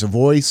precious, he's a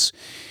voice.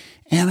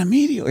 And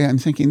immediately I'm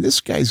thinking, this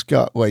guy's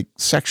got like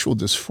sexual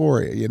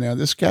dysphoria,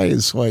 this guy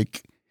is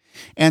like,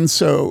 and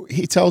so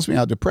he tells me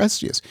how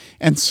depressed he is.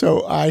 And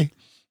so I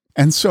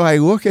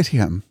look at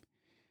him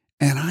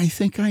And I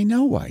think I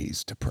know why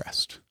he's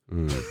depressed.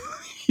 Mm.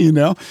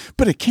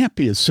 But it can't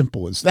be as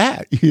simple as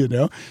that,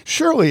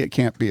 Surely it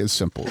can't be as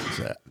simple as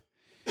that.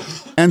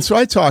 And so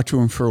I talked to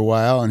him for a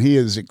while, and he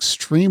is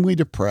extremely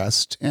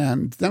depressed.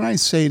 And then I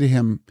say to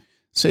him,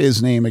 say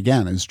his name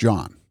again is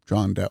John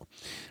Doe.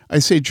 I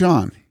say,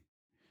 John,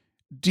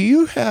 do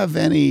you have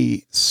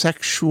any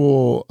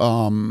sexual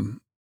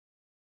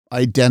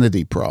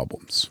identity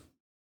problems?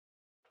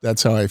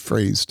 That's how I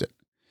phrased it.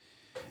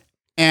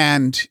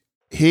 And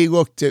he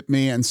looked at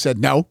me and said,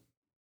 no.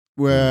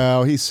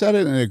 Well, he said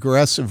it in an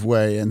aggressive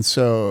way. And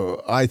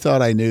so I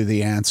thought I knew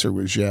the answer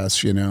was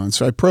yes, And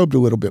so I probed a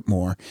little bit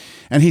more.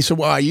 And he said,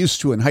 well, I used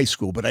to in high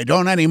school, but I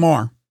don't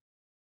anymore.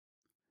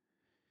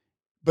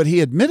 But he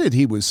admitted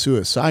he was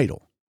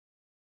suicidal.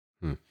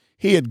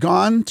 He had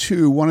gone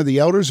to one of the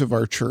elders of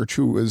our church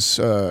who was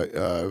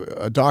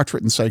a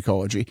doctorate in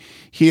psychology.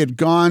 He had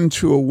gone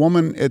to a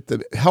woman at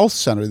the health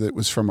center that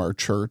was from our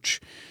church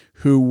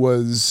who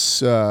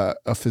was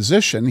a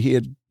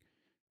physician.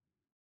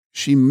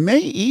 She may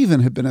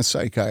even have been a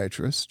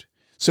psychiatrist.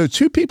 So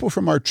 2 people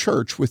from our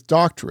church with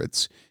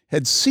doctorates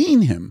had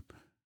seen him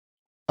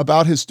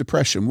about his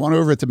depression, one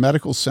over at the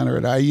medical center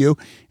at IU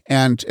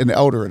and an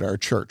elder at our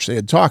church. They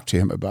had talked to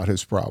him about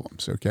his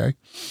problems, okay?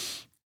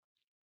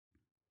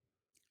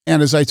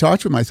 And as I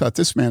talked to him, I thought,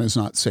 this man is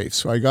not safe.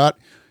 So I got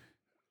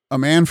a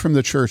man from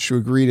the church to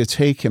agree to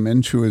take him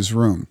into his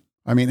home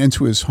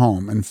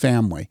and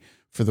family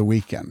for the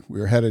weekend. We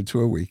were headed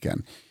to a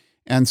weekend.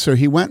 And so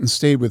he went and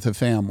stayed with the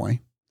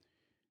family.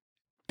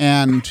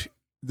 And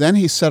then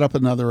he set up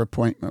another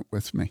appointment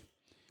with me.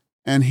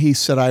 And he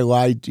said, I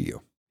lied to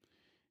you.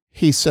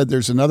 He said,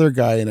 there's another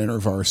guy in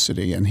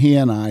InterVarsity, and he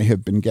and I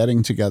have been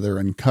getting together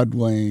and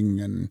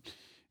cuddling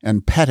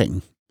and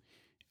petting.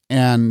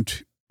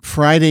 And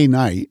Friday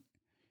night,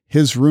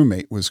 his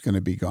roommate was going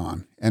to be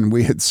gone. And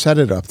we had set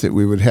it up that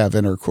we would have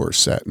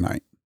intercourse that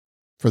night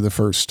for the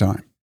first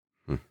time.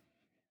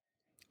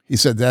 He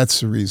said,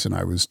 that's the reason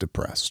I was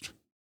depressed.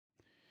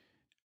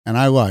 And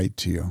I lied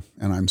to you,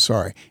 and I'm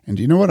sorry. And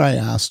do you know what I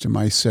asked him?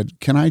 I said,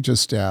 can I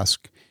just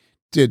ask,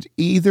 did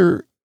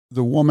either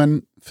the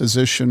woman,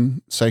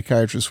 physician,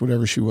 psychiatrist,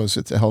 whatever she was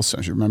at the health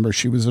center, remember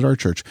she was at our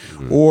church,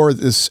 or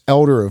this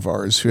elder of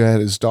ours who had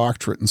his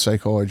doctorate in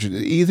psychology,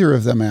 did either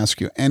of them ask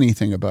you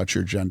anything about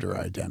your gender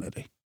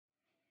identity?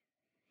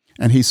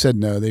 And he said,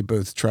 no, they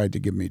both tried to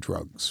give me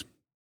drugs.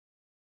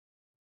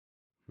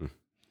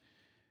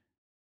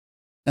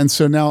 And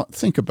so now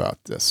think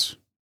about this.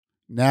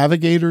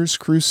 Navigators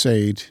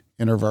Crusade,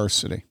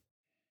 InterVarsity.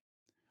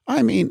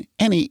 I mean,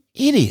 any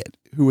idiot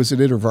who was an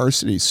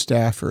InterVarsity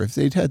staffer, if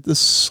they'd had the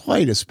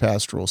slightest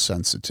pastoral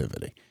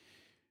sensitivity,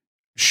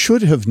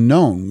 should have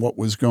known what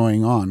was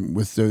going on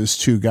with those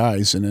 2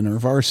 guys in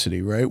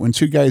InterVarsity, right? When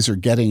 2 guys are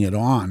getting it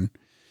on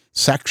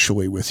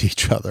sexually with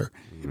each other,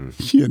 I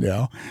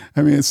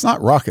mean, it's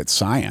not rocket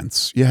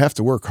science. You have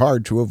to work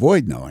hard to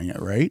avoid knowing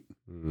it, right?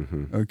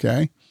 Mm-hmm.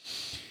 Okay.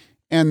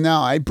 And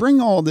now I bring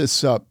all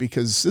this up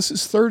because this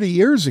is 30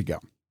 years ago.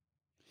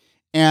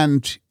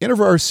 And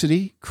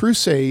InterVarsity,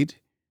 Crusade,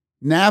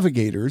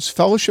 Navigators,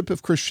 Fellowship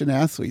of Christian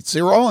Athletes,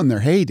 they were all in their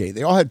heyday.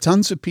 They all had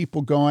tons of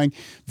people going,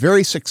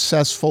 very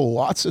successful,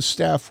 lots of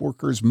staff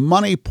workers,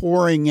 money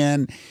pouring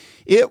in.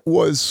 It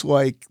was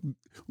like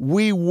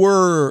we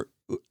were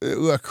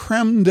la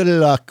creme de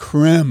la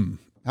creme.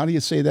 How do you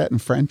say that in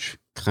French?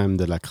 Crème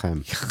de la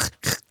crème.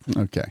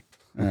 Okay.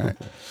 All right.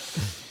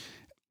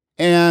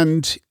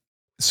 And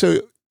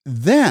so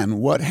then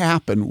what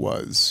happened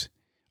was,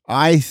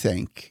 I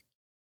think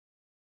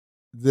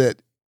that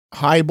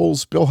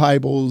Bill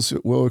Hybels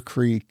at Willow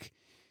Creek,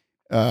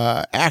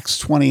 Acts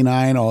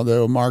 29,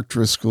 although Mark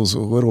Driscoll's a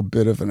little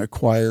bit of an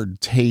acquired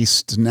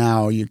taste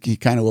now, he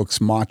kind of looks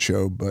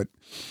macho, but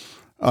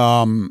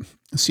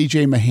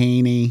C.J.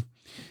 Mahaney,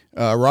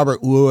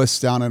 Robert Lewis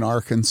down in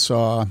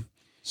Arkansas,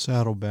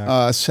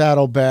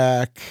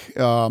 Saddleback,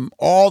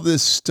 all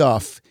this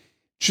stuff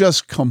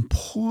just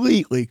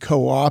completely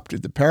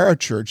co-opted the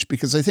parachurch,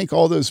 because I think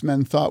all those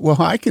men thought,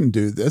 well, I can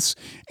do this,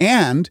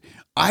 and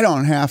I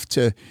don't have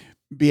to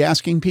be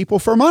asking people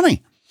for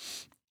money.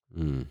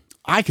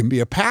 I can be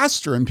a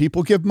pastor, and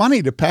people give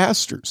money to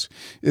pastors.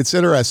 It's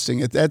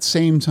interesting. At that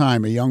same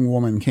time, a young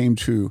woman came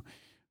to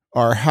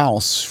our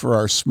house for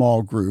our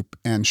small group,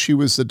 and she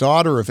was the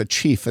daughter of a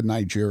chief in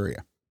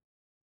Nigeria.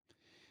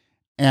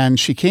 And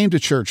she came to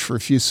church for a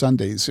few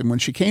Sundays. And when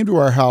she came to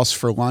our house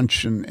for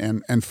lunch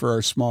and for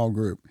our small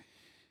group,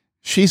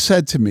 she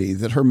said to me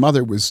that her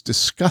mother was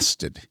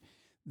disgusted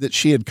that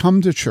she had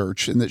come to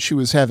church and that she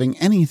was having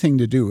anything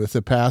to do with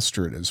the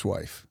pastor and his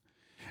wife.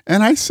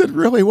 And I said,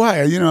 really,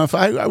 why? If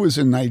I was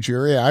in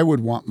Nigeria, I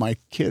would want my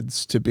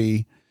kids to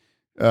be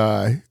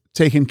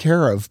taken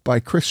care of by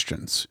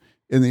Christians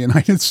in the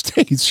United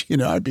States.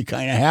 I'd be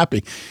kind of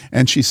happy.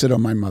 And she said, oh,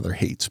 my mother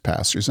hates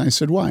pastors. And I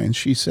said, why? And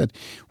she said,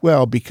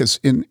 well, because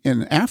in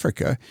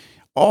Africa,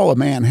 all a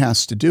man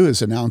has to do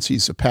is announce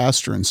he's a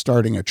pastor and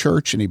starting a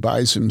church, and he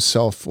buys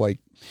himself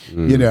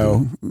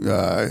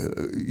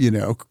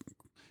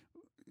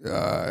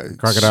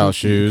crocodile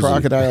shoes,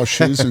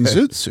 and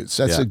zoot suits.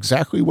 That's Yeah.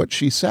 exactly what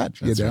she said,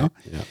 That's you know? right.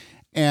 Yeah.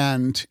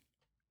 And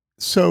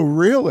so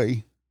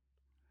really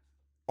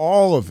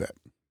all of it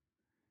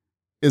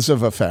is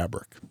of a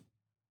fabric.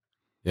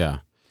 Yeah.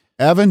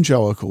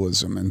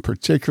 Evangelicalism, and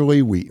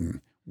particularly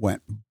Wheaton,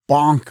 went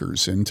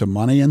bonkers into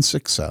money and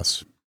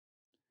success.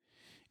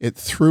 It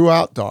threw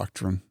out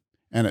doctrine,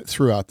 and it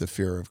threw out the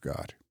fear of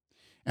God.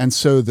 And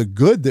so the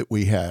good that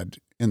we had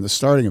in the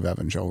starting of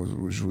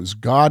evangelicalism, which was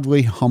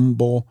godly,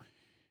 humble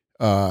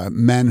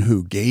men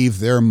who gave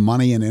their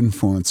money and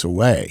influence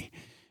away,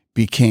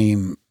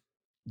 became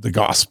the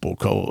Gospel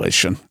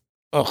Coalition.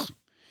 Ugh.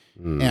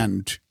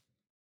 And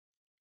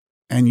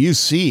you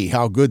see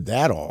how good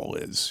that all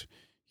is.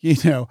 You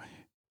know,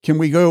 can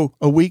we go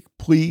a week,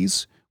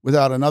 please,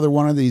 without another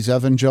one of these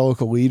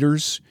evangelical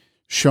leaders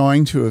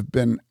showing to have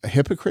been a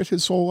hypocrite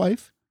his whole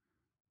life?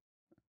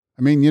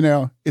 I mean, you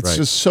know, it's Right.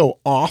 just so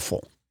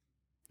awful.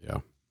 Yeah.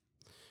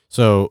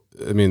 So,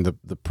 I mean,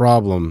 the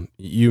problem,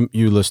 you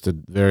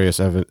listed various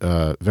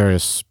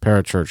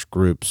parachurch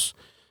groups,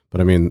 but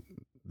I mean,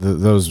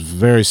 those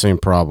very same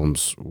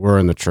problems were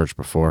in the church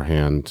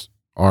beforehand,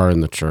 are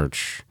in the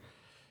church.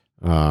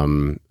 I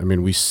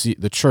mean, we see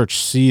the church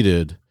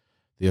ceded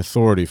the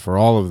authority for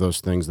all of those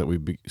things that we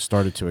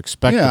started to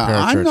expect the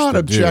parachurch I'm not to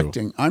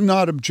objecting. do. I'm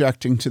not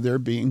objecting to there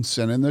being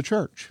sin in the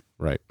church.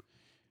 Right.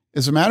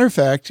 As a matter of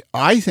fact,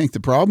 I think the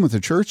problem with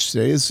the church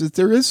today is that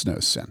there is no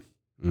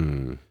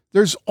sin.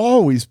 There's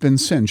always been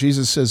sin.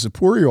 Jesus says the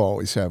poor you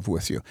always have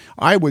with you.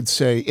 I would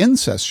say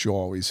incest you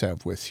always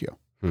have with you.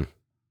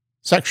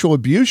 Sexual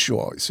abuse you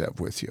always have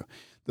with you.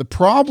 The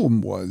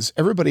problem was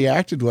everybody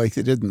acted like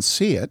they didn't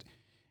see it.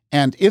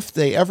 And if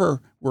they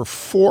ever were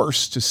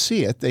forced to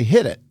see it, they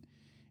hid it.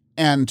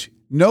 And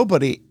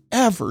nobody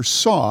ever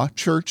saw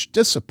church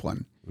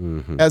discipline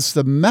as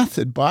the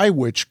method by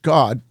which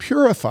God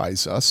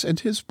purifies us and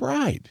his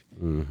bride.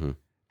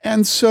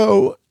 And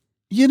so,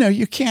 you know,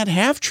 you can't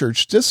have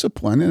church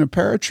discipline in a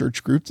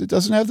parachurch group that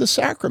doesn't have the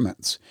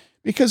sacraments.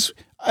 Because,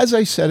 as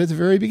I said at the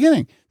very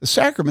beginning, the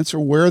sacraments are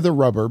where the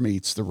rubber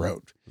meets the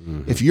road.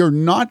 If you're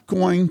not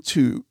going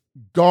to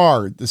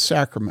guard the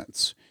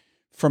sacraments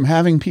from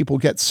having people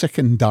get sick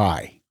and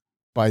die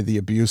by the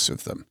abuse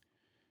of them,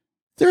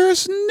 there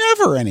is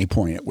never any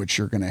point at which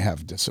you're going to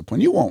have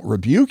discipline. You won't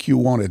rebuke, you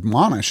won't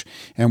admonish.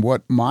 And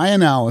what my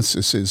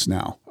analysis is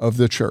now of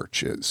the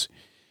church is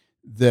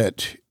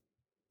that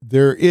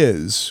there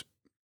is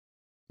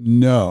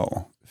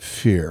no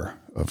fear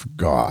of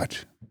God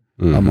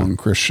among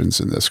Christians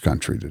in this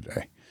country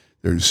today.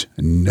 There's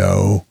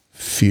no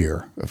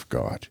fear of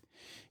God.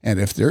 And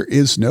if there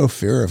is no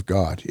fear of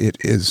God, it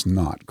is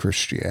not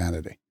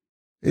Christianity.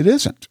 It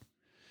isn't.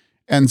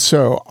 And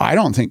so I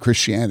don't think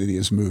Christianity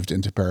has moved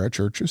into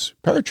parachurches.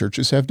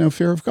 Parachurches have no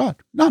fear of God.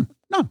 None.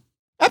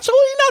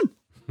 Absolutely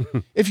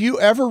none. If you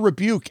ever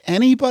rebuke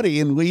anybody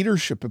in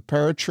leadership of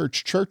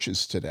parachurch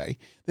churches today,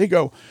 they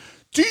go,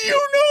 do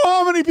you know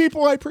how many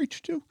people I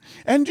preach to?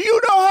 And do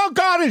you know how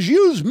God has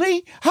used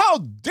me? How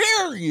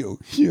dare you?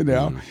 You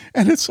know?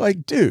 And it's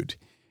like, dude,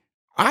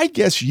 I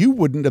guess you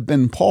wouldn't have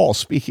been Paul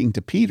speaking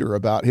to Peter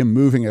about him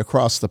moving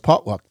across the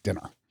potluck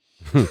dinner.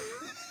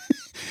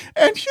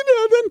 And, you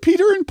know, then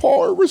Peter and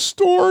Paul are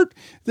restored.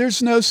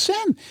 There's no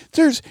sin.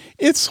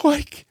 It's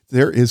like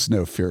there is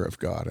no fear of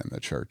God in the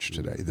church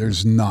today.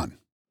 There's none.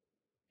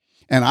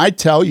 And I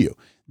tell you,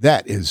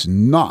 that is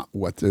not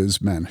what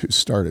those men who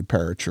started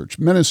parachurch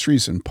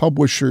ministries and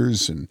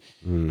publishers and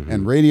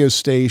radio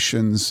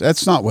stations,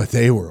 that's not what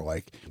they were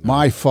like.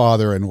 My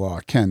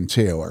father-in-law, Ken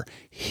Taylor,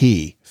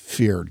 he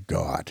feared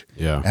God.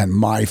 Yeah. And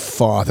my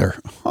father,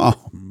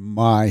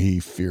 he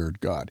feared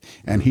God.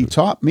 And he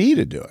taught me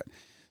to do it.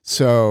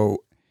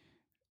 So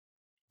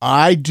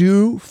I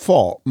do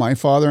fault my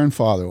father and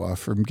father-in-law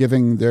from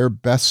giving their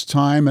best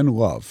time and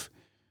love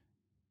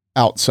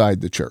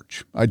outside the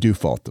church. I do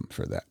fault them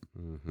for that.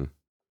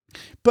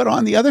 But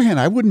on the other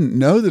hand, I wouldn't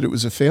know that it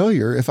was a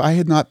failure if I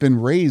had not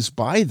been raised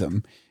by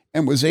them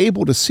and was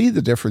able to see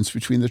the difference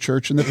between the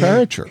church and the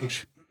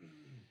parachurch.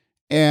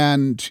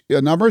 And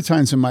a number of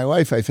times in my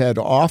life, I've had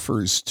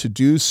offers to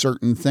do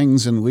certain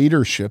things in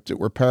leadership that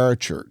were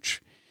parachurch.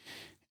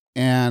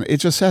 And it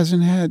just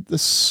hasn't had the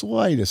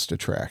slightest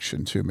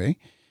attraction to me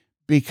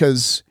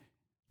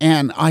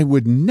and I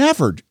would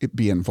never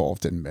be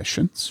involved in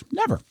missions.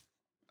 Never.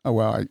 Oh,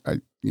 well,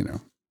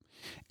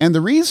 and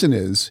the reason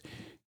is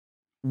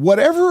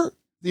whatever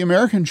the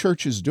American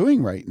church is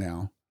doing right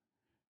now,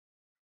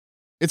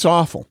 it's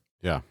awful.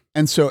 Yeah.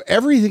 And so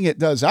everything it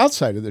does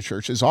outside of the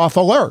church is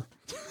awfuler.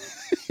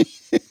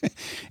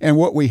 And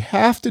what we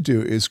have to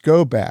do is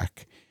go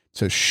back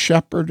to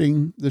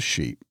shepherding the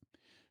sheep,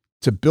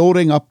 to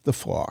building up the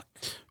flock,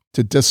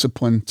 to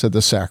discipline, to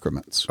the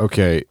sacraments.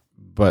 Okay,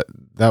 but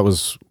that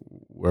was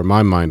where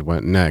my mind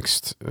went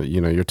next.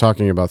 You're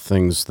talking about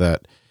things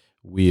that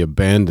we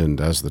abandoned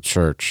as the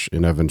church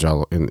in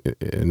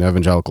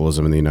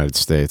evangelicalism in the United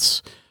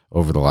States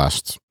over the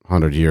last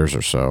 100 years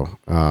or so.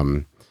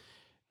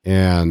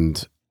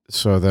 And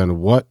so then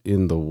what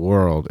in the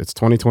world? It's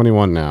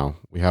 2021 now.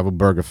 We have a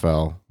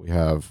Obergefell. We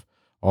have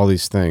all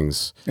these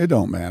things. It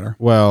don't matter.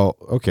 Well,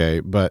 okay,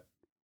 but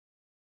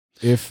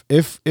if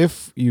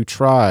you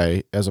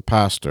try as a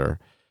pastor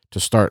to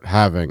start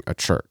having a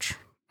church,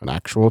 an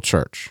actual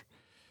church,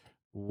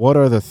 what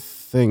are the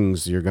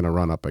things you're going to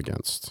run up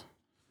against?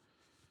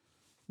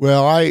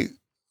 Well,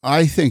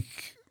 I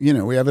think,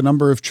 we have a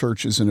number of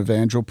churches in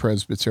Evangel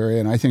Presbytery,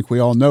 and I think we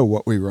all know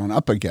what we run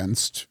up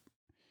against.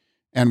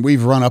 And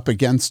we've run up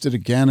against it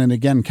again and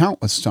again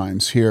countless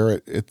times here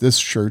at this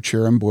church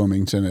here in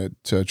Bloomington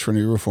at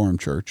Trinity Reformed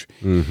Church.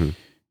 Mm-hmm.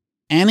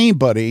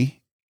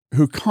 Anybody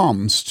who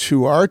comes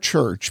to our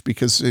church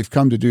because they've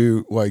come to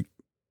do like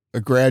a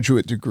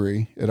graduate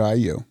degree at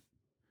IU,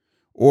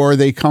 or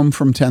they come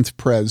from 10th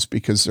Pres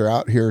because they're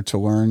out here to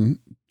learn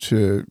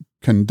to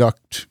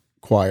conduct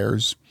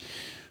choirs,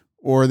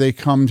 or they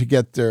come to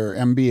get their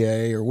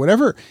MBA or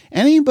whatever,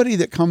 anybody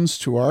that comes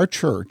to our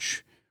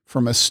church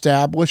from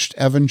established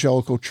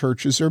evangelical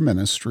churches or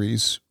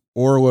ministries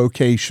or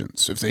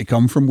locations, if they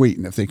come from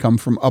Wheaton, if they come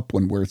from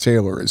Upland where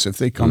Taylor is, if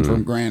they come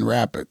from Grand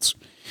Rapids,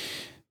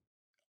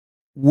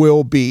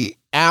 will be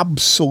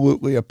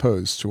absolutely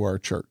opposed to our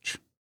church.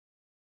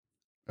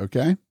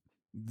 Okay?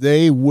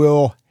 They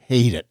will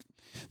hate it.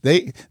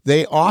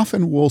 They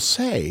often will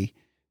say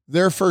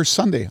their first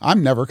Sunday,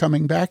 I'm never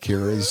coming back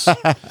here.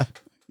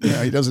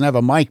 He doesn't have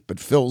a mic, but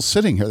Phil's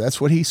sitting here. That's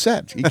what he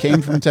said. He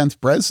came from 10th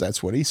Pres.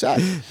 That's what he said.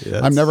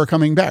 Yes. I'm never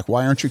coming back.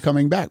 Why aren't you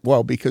coming back?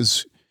 Well,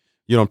 because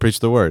you don't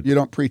preach the word. You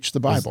don't preach the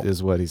Bible.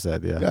 Is what he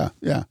said. Yeah.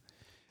 Yeah.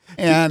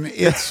 And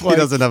it's like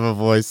he doesn't have a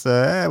voice.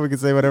 We can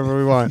say whatever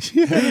we want.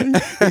 Yeah,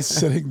 he's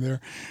sitting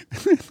there.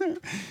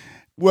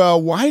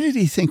 Well, why did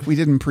he think we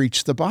didn't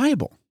preach the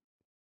Bible?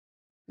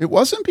 It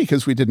wasn't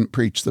because we didn't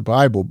preach the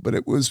Bible, but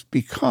it was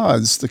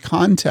because the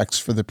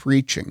context for the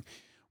preaching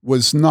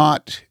was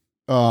not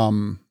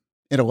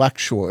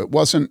intellectual. It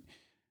wasn't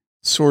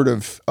sort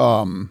of,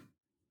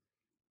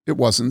 it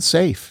wasn't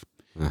safe.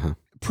 Uh-huh.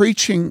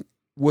 Preaching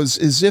was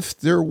as if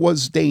there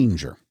was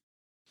danger.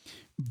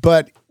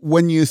 But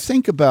when you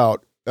think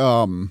about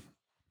the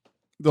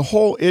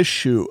whole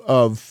issue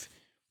of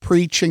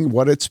preaching,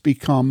 what it's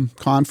become,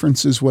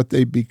 conferences, what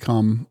they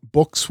become,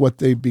 books, what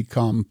they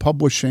become,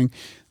 publishing,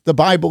 the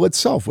Bible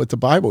itself, what the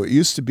Bible, it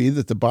used to be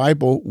that the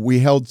Bible, we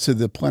held to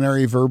the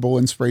plenary verbal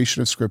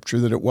inspiration of Scripture,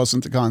 that it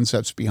wasn't the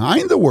concepts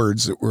behind the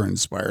words that were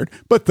inspired,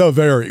 but the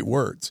very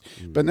words.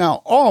 But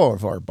now all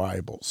of our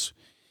Bibles,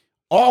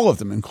 all of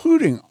them,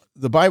 including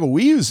the Bible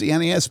we use, the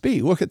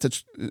NASB, look at the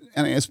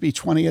NASB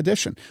 20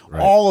 edition. Right.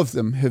 All of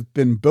them have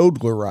been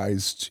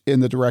Baudelarized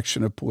in the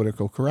direction of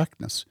political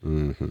correctness.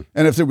 Mm-hmm.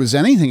 And if there was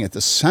anything at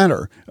the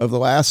center of the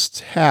last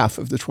half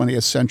of the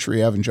 20th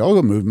century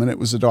evangelical movement, it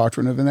was the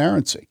doctrine of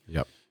inerrancy.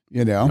 Yep.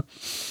 Yep.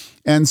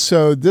 And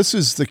so this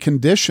is the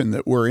condition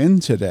that we're in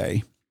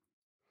today.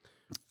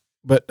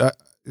 But,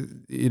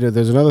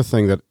 there's another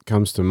thing that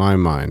comes to my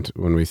mind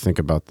when we think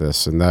about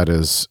this, and that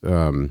is,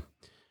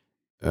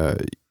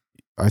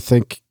 I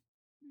think,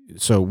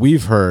 so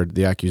we've heard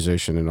the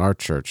accusation in our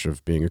church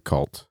of being a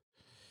cult.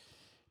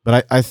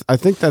 But I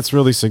think that's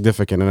really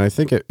significant, and I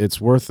think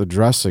it's worth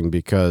addressing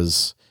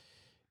because...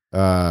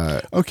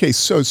 okay,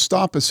 so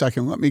stop a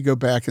second. Let me go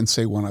back and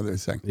say one other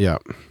thing. Yeah.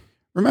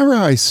 Remember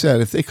how I said,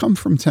 if they come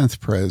from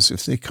 10th Pres,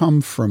 if they come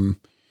from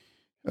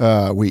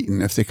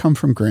Wheaton, if they come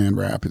from Grand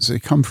Rapids, they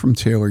come from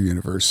Taylor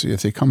University,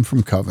 if they come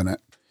from Covenant,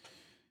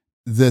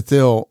 that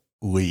they'll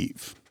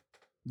leave.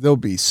 They'll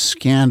be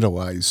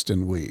scandalized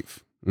and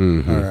leave.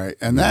 Mm-hmm. All right.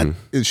 And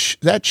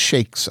that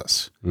shakes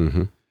us,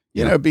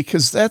 mm-hmm.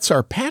 Because that's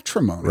our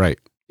patrimony. Right.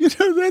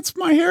 That's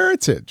my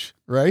heritage,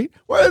 right?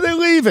 Why are they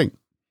leaving?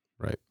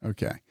 Right.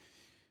 Okay.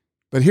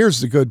 But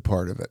here's the good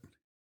part of it.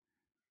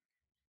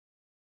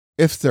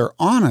 If they're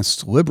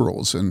honest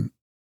liberals and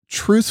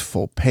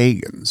truthful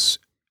pagans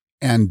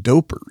and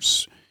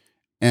dopers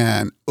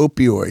and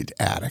opioid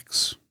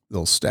addicts,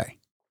 they'll stay.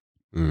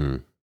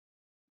 Mm.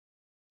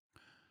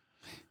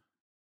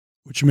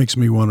 Which makes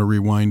me want to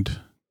rewind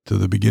to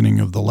the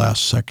beginning of the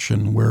last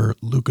section where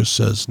Lucas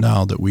says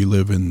now that we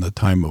live in the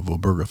time of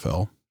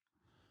Obergefell.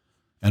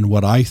 And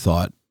what I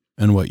thought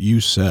and what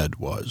you said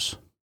was,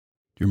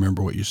 do you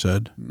remember what you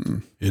said?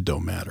 It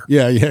don't matter.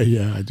 Yeah,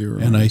 I do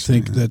remember. And I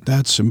think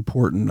that's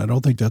important. I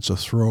don't think that's a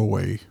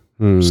throwaway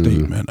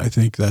statement. I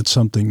think that's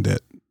something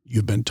that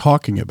you've been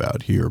talking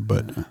about here,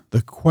 but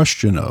the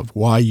question of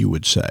why you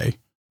would say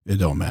it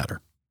don't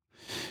matter.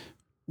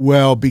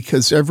 Well,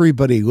 because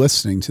everybody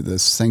listening to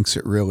this thinks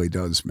it really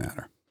does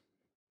matter.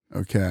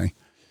 Okay.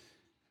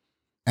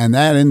 And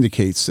that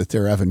indicates that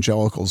they're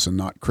evangelicals and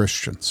not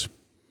Christians.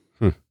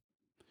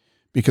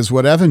 Because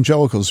what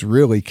evangelicals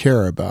really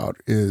care about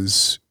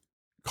is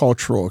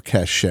cultural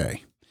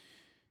cachet,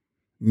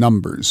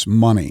 numbers,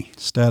 money,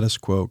 status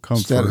quo,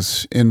 comfort,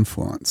 status,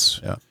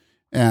 influence, yeah,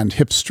 and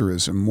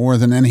hipsterism. More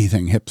than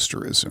anything,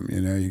 hipsterism.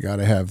 You got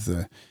to have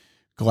the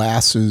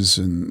glasses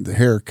and the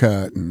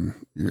haircut and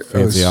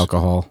fancy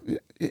alcohol.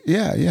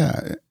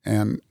 Yeah,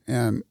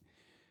 and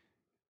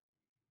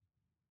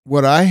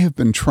what I have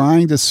been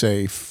trying to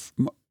say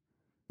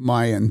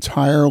my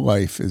entire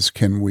life is,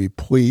 can we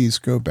please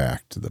go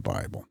back to the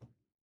Bible?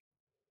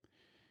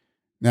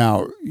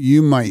 Now,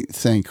 you might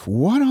think,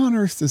 what on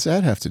earth does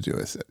that have to do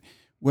with it?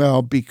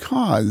 Well,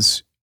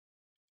 because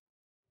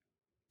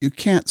you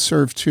can't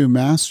serve two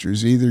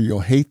masters. Either you'll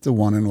hate the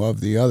one and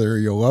love the other, or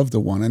you'll love the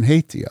one and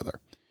hate the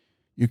other.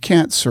 You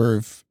can't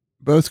serve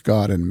both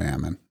God and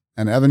mammon,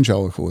 and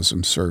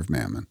evangelicalism served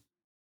mammon.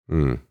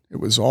 It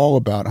was all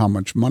about how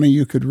much money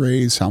you could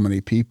raise, how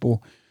many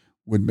people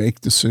would make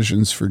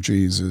decisions for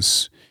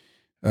Jesus.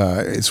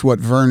 It's what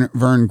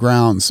Vern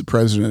Grounds, the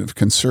president of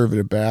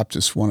Conservative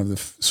Baptist, one of the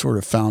sort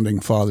of founding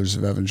fathers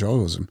of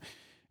evangelicalism,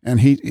 and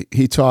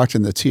he talked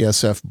in the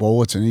TSF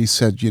Bulletin. He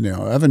said,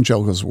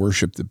 evangelicals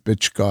worship the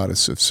bitch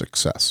goddess of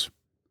success.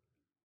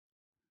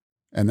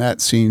 And that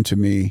seemed to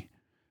me,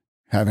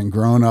 having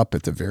grown up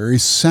at the very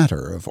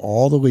center of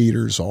all the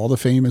leaders, all the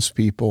famous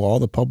people, all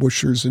the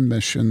publishers and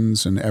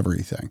missions and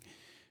everything.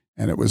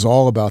 And it was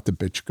all about the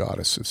bitch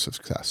goddess of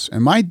success.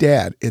 And my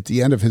dad, at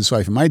the end of his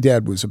life, my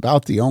dad was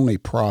about the only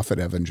prophet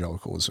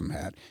evangelicalism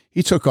had.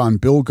 He took on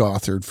Bill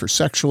Gothard for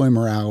sexual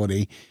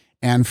immorality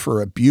and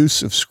for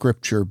abuse of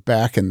scripture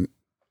back in,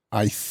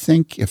 I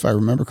think, if I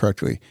remember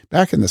correctly,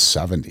 back in the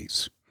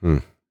 70s.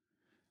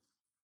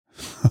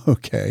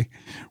 Okay.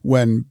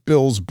 When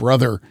Bill's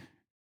brother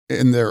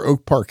in their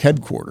Oak Park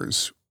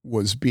headquarters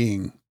was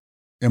being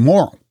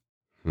immoral.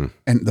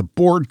 And the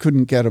board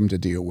couldn't get him to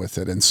deal with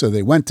it. And so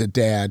they went to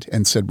Dad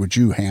and said, would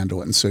you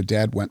handle it? And so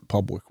Dad went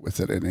public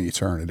with it in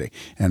eternity.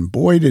 And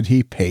boy, did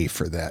he pay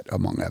for that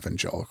among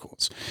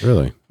evangelicals.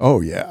 Really? Oh,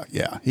 yeah,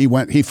 yeah.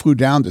 He flew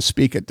down to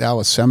speak at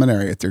Dallas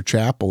Seminary at their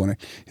chapel, and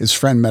his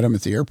friend met him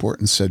at the airport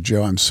and said,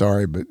 Joe, I'm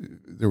sorry, but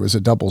there was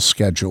a double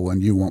schedule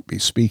and you won't be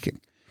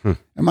speaking. And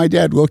my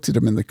dad looked at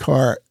him in the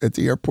car at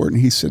the airport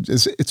and he said,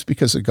 it's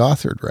because of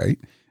Gothard, right?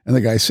 And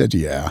the guy said,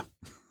 yeah.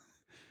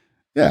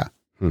 Yeah.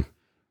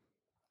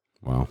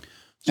 Wow.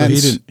 So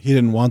he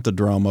didn't want the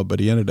drama, but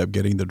he ended up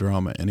getting the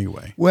drama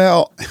anyway.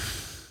 Well,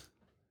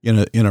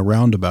 in a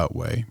roundabout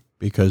way,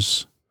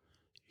 because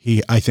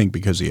I think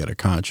because he had a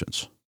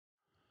conscience.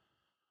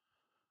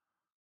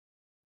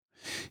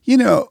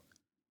 Yeah,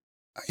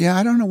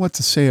 I don't know what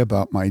to say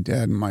about my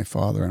dad and my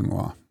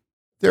father-in-law.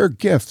 Their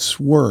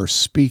gifts were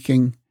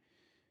speaking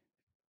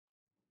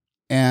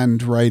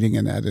and writing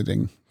and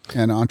editing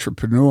and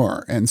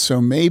entrepreneur. And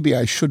so maybe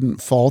I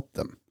shouldn't fault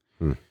them.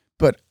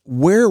 But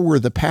where were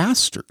the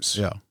pastors?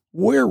 Yeah.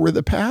 Where were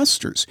the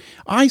pastors?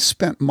 I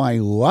spent my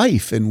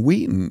life in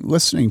Wheaton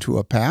listening to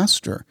a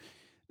pastor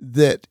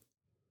that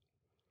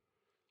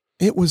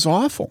it was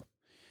awful.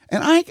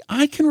 And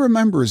I can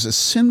remember as a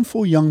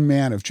sinful young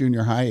man of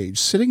junior high age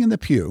sitting in the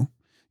pew,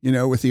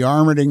 with the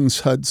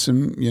Armerdings,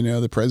 Hudson,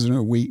 the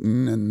president of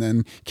Wheaton, and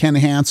then Ken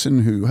Hansen,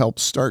 who helped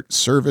start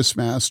Service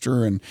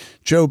Master, and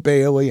Joe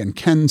Bailey and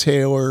Ken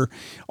Taylor.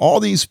 All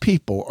these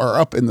people are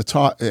up in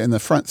the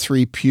front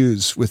three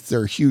pews with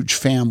their huge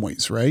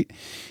families, right?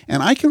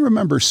 And I can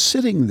remember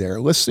sitting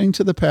there listening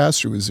to the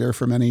pastor who was there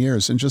for many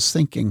years and just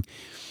thinking,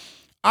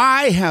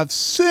 I have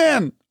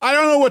sinned. I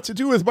don't know what to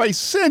do with my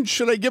sin.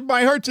 Should I give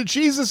my heart to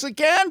Jesus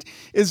again?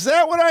 Is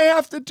that what I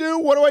have to do?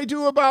 What do I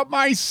do about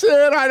my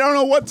sin? I don't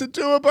know what to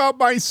do about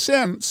my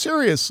sin.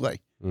 Seriously.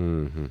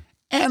 Mm-hmm.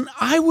 And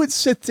I would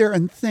sit there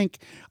and think,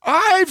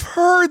 I've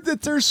heard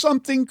that there's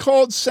something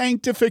called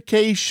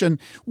sanctification.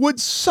 Would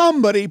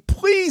somebody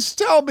please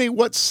tell me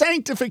what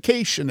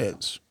sanctification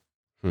is?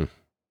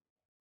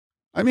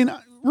 I mean,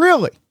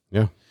 really?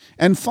 Yeah.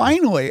 And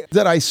finally,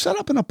 that I set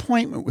up an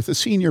appointment with a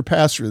senior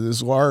pastor,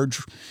 this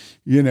large,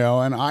 and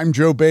I'm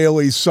Joe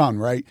Bailey's son,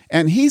 right?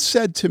 And he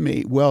said to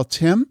me, well,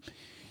 Tim,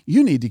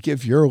 you need to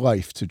give your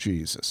life to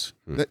Jesus.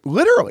 That,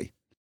 literally.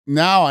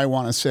 Now I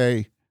want to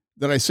say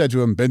that I said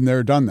to him, been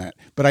there, done that.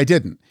 But I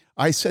didn't.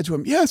 I said to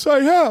him, yes,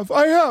 I have.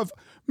 I have.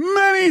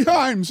 Many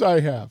times I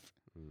have.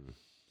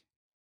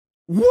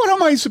 What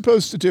am I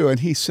supposed to do? And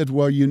he said,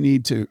 well, you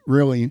need to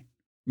really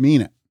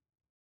mean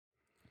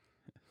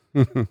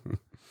it.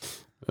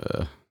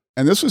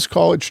 And this was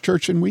College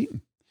Church in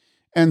Wheaton.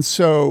 And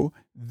so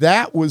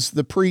that was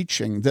the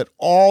preaching that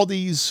all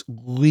these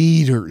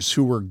leaders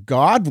who were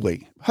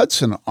godly,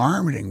 Hudson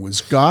Armerding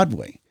was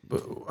godly.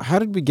 But how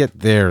did we get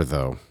there,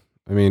 though?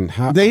 I mean,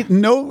 how?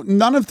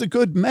 None of the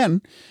good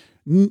men,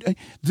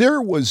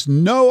 there was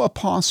no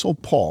Apostle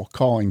Paul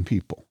calling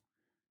people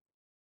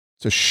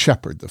to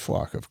shepherd the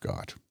flock of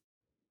God.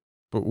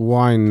 But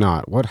why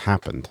not? What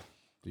happened?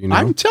 Do you know?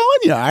 I'm telling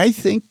you, I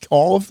think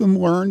all of them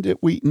learned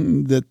at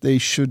Wheaton that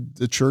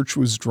the church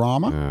was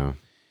drama. Yeah.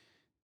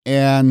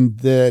 And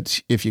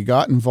that if you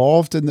got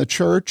involved in the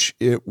church,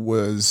 you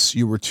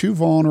were too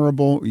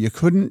vulnerable. You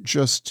couldn't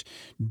just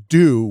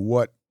do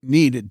what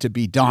needed to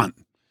be done.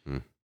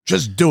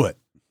 Just do it.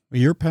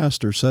 Well, your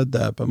pastor said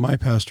that, but my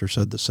pastor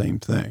said the same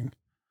thing.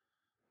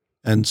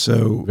 And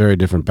so very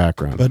different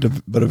background,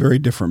 but a very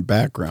different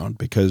background,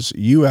 because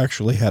you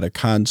actually had a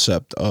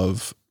concept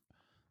of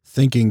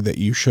thinking that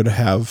you should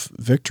have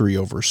victory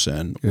over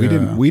sin.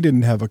 Yeah. We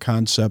didn't have a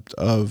concept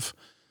of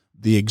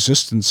the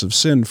existence of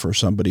sin for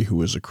somebody who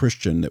was a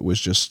Christian. It was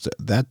just,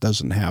 that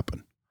doesn't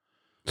happen.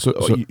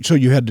 So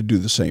you had to do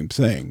the same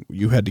thing.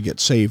 You had to get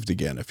saved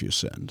again if you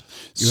sinned.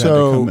 You had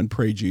to come and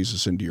pray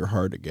Jesus into your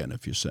heart again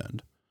if you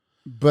sinned.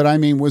 But I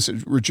mean, was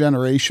it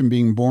regeneration,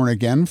 being born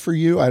again for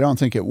you? I don't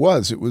think it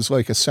was. It was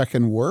like a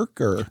second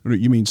work, or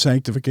you mean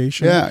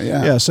sanctification?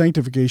 Yeah.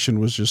 Sanctification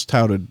was just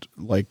touted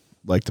like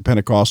the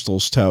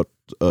Pentecostals tout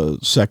a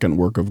second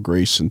work of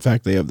grace. In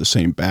fact, they have the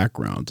same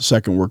background. The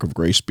second work of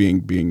grace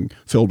being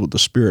filled with the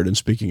Spirit and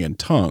speaking in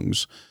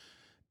tongues.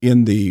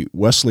 In the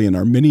Wesleyan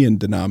Arminian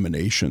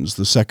denominations,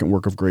 the second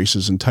work of grace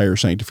is entire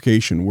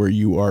sanctification, where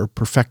you are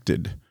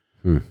perfected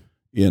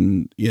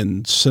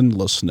in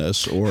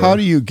sinlessness. Or how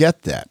do you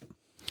get that?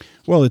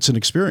 Well, it's an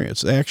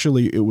experience.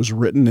 Actually, it was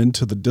written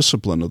into the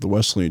discipline of the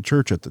Wesleyan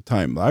Church at the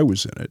time I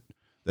was in it,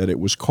 that it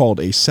was called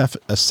a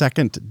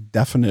second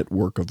definite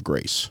work of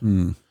grace.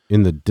 In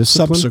the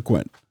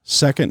discipline?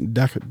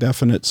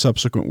 Definite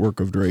subsequent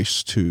work of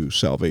grace to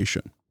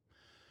salvation.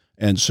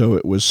 And so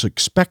it was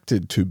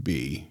expected to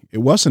be, it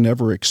wasn't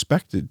ever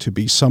expected to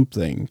be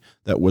something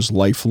that was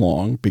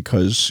lifelong,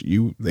 because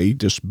they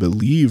just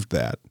believed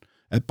that.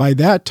 And by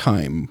that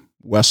time,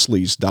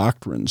 Wesley's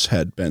doctrines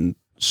had been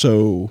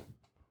so,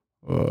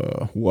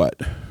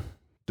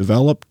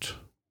 developed,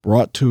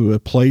 brought to a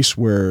place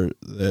where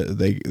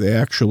they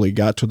actually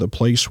got to the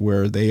place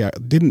where they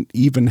didn't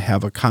even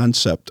have a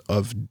concept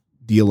of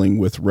dealing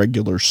with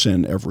regular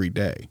sin every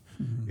day.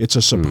 Mm-hmm. It's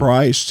a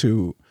surprise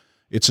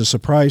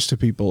to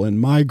people in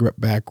my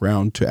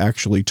background to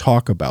actually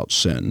talk about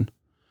sin,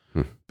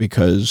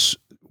 because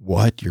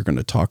you're going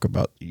to talk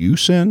about you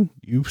sin?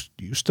 You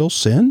still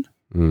sin?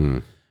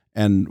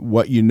 And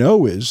what you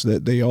know is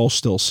that they all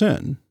still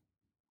sin,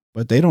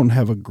 but they don't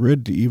have a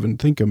grid to even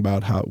think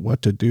about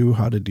what to do,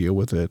 how to deal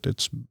with it.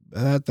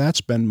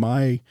 That's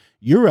been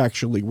you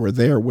actually were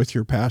there with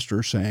your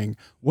pastor saying,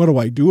 what do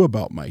I do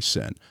about my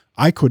sin?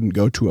 I couldn't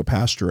go to a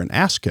pastor and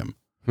ask him,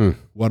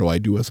 what do I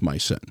do with my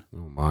sin?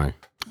 Oh my.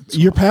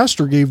 Your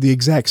pastor gave the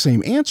exact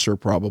same answer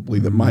probably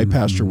that my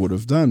pastor would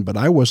have done, but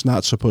I was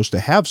not supposed to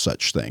have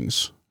such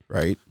things,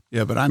 right?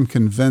 Yeah, but I'm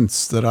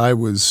convinced that I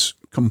was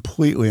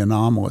completely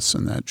anomalous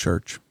in that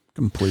church,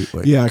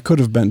 completely. Yeah, it could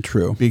have been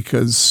true.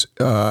 Because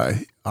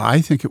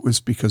I think it was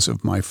because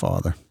of my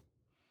father.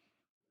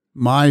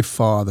 My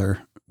father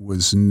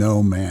was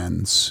no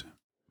man's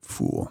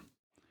fool.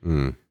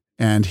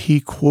 And he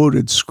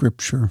quoted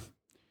Scripture,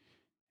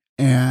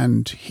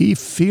 and he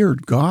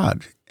feared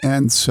God.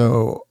 And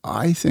so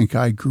I think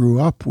I grew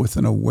up with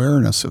an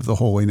awareness of the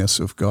holiness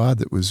of God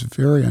that was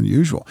very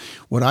unusual.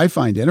 What I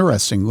find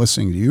interesting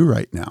listening to you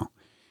right now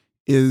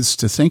is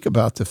to think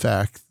about the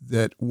fact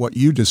that what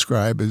you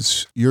describe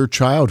as your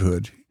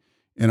childhood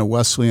in a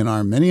Wesleyan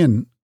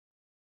Arminian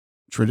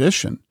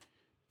tradition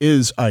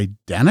is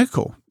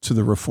identical to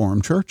the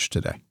Reformed Church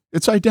today.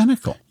 It's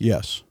identical.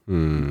 Yes.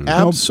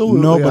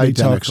 Absolutely Nobody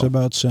identical. talks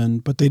about sin,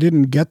 but they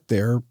didn't get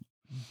there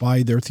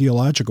by their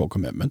theological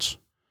commitments.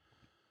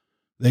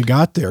 They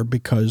got there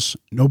because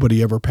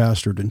nobody ever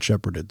pastored and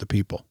shepherded the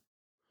people.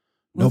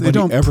 Well,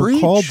 nobody ever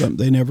called them.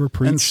 They never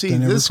preached. And see,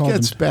 this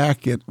gets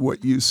back at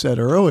what you said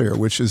earlier,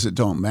 which is it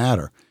don't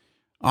matter.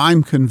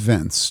 I'm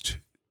convinced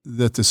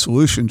that the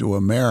solution to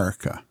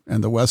America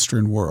and the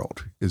Western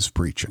world is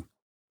preaching.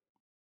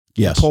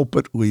 Yes. The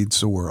pulpit leads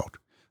the world.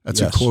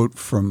 That's a quote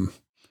from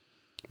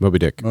Moby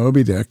Dick.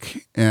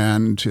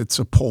 And it's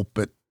a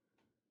pulpit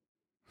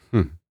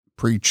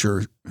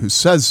preacher who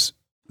says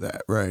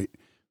that, right?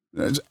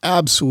 Is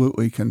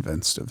absolutely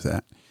convinced of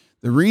that.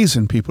 The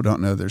reason people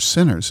don't know they're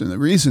sinners and the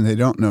reason they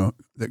don't know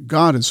that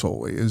God is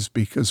holy is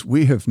because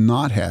we have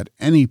not had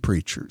any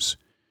preachers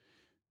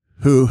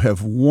who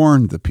have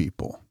warned the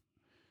people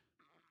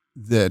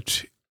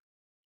that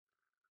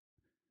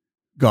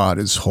God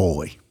is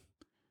holy.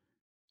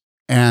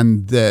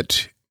 And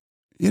that,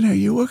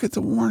 you look at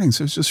the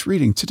warnings. I was just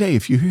reading today,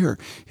 if you hear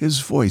his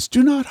voice,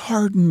 do not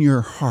harden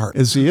your heart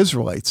as the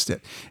Israelites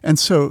did. And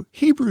so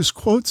Hebrews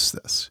quotes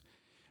this.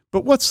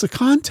 But what's the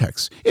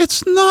context?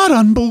 It's not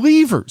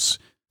unbelievers.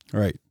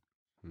 Right.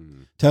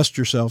 Test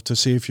yourself to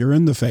see if you're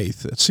in the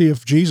faith. See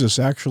if Jesus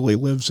actually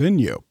lives in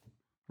you.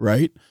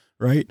 Right?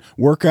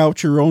 Work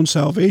out your own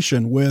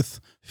salvation with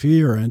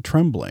fear and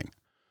trembling.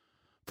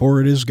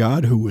 For it is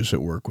God who is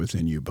at work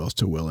within you, both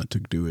to will and to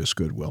do his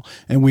good will.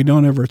 And we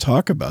don't ever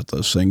talk about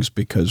those things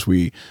because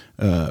we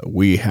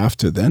have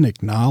to then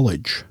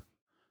acknowledge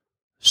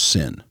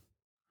sin.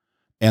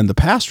 And the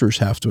pastors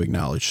have to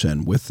acknowledge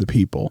sin with the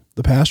people.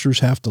 The pastors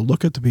have to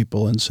look at the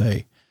people and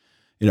say,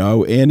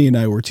 Annie and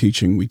I we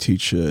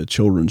teach a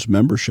children's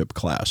membership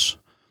class,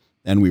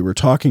 and we were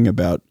talking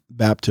about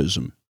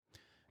baptism.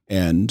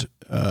 And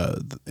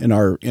in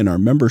our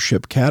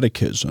membership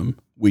catechism,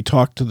 we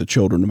talked to the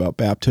children about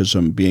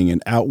baptism being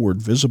an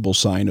outward visible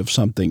sign of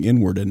something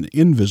inward and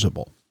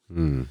invisible.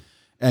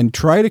 And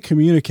try to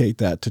communicate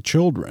that to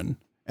children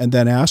and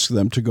then ask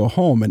them to go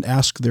home and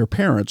ask their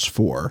parents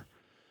for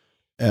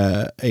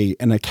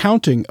an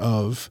accounting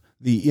of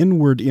the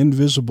inward,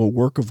 invisible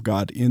work of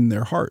God in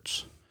their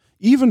hearts.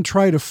 Even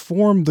try to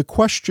form the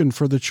question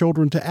for the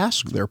children to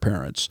ask their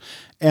parents,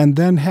 and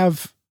then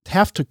have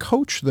have to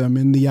coach them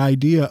in the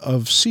idea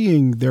of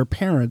seeing their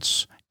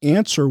parents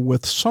answer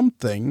with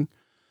something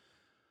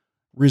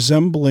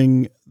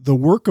resembling the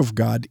work of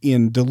God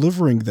in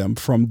delivering them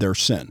from their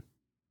sin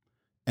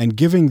and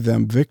giving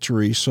them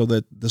victory so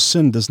that the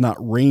sin does not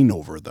reign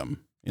over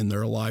them in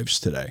their lives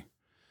today,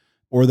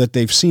 or that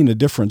they've seen a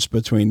difference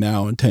between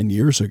now and 10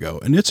 years ago.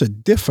 And it's a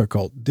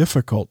difficult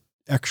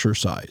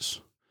exercise.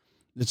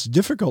 It's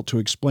difficult to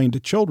explain to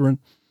children,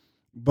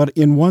 but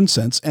in one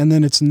sense, and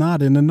then it's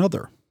not in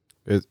another.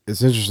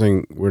 It's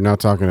interesting. We're now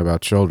talking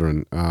about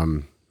children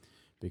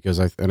because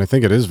I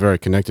think it is very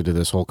connected to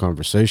this whole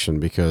conversation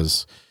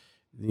because,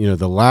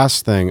 the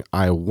last thing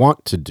I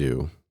want to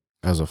do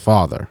as a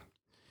father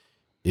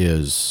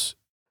is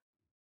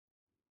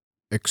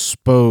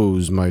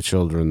expose my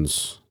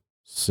children's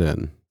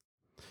sin.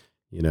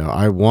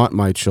 I want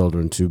my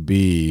children to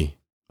be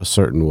a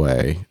certain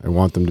way. I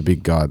want them to be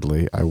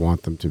godly. I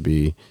want them to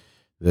be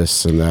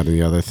this and that and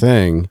the other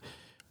thing.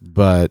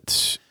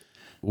 But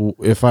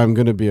if I'm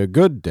going to be a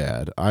good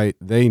dad,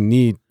 they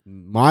need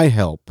my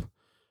help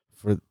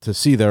to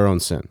see their own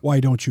sin. Why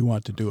don't you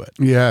want to do it?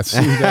 Yeah,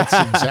 see, that's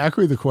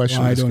exactly the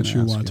question. Why don't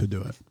you want to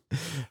do it?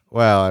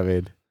 Well, I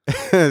mean,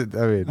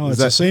 it's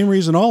the same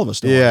reason all of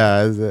us don't.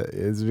 Yeah,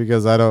 it's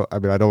because I don't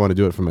want to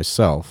do it for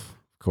myself,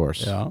 of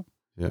course.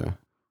 Yeah.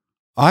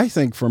 I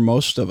think for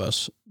most of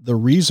us, the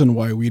reason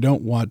why we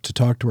don't want to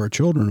talk to our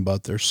children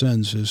about their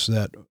sins is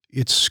that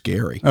it's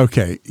scary.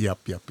 Okay. Yep.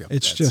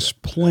 It's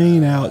just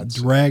plain out,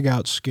 drag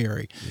out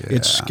scary. Yeah.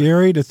 It's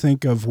scary to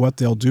think of what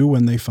they'll do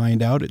when they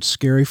find out. It's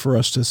scary for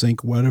us to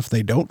think, what if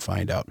they don't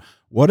find out?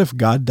 What if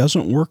God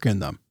doesn't work in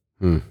them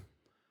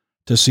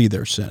to see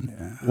their sin?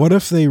 Yeah. What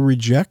if they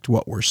reject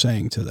what we're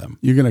saying to them?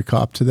 You're going to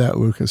cop to that,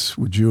 Lucas?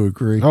 Would you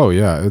agree? Oh,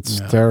 yeah. It's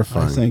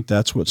terrifying. I think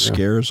that's what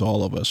scares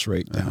all of us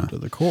right down to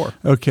the core.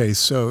 Okay.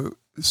 So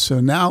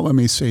now let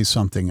me say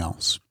something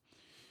else.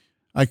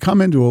 I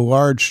come into a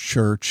large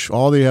church,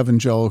 all the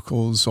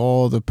evangelicals,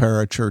 all the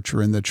parachurch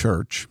are in the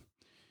church.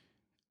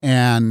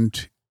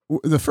 And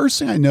the first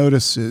thing I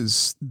notice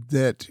is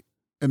that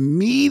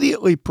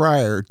immediately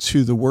prior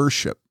to the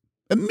worship,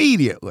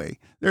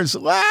 there's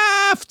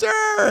laughter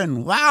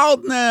and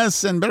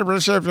loudness and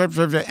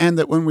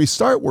that when we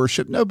start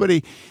worship,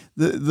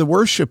 the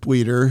worship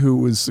leader, who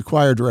was the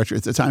choir director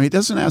at the time, he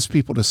doesn't ask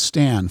people to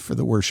stand for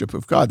the worship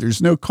of God.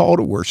 There's no call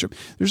to worship.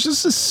 There's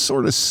just this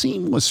sort of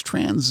seamless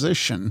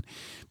transition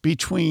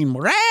between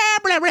blah,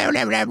 blah, blah,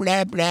 blah, blah,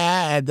 blah,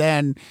 blah, and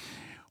then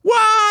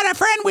what a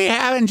friend we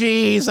have in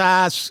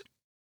Jesus.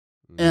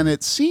 And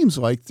it seems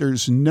like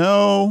there's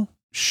no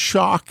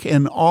shock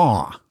and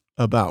awe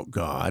about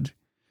God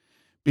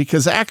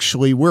because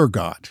actually we're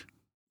God.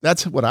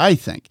 That's what I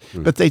think.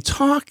 But they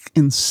talk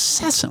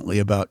incessantly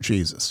about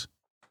Jesus.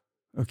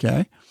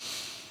 Okay?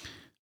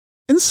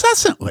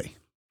 Incessantly.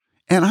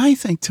 And I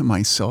think to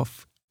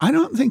myself, I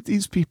don't think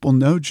these people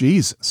know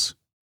Jesus.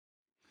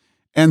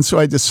 And so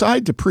I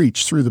decide to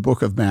preach through the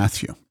book of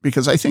Matthew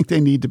because I think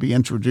they need to be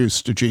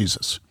introduced to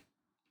Jesus.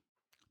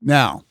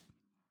 Now,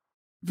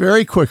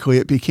 very quickly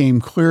it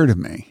became clear to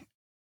me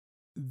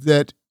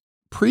that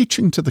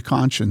preaching to the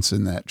conscience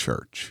in that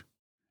church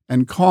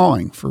and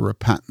calling for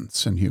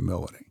repentance and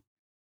humility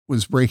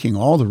was breaking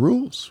all the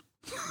rules.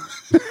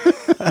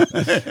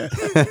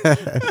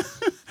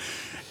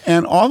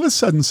 And all of a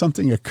sudden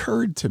something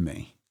occurred to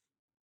me.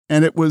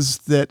 And it was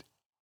that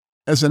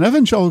as an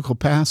evangelical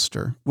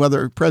pastor,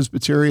 whether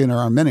Presbyterian or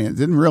Arminian, it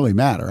didn't really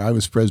matter. I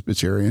was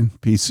Presbyterian,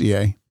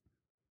 PCA,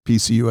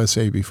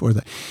 PCUSA before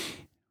that.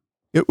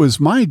 It was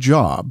my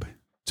job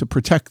to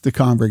protect the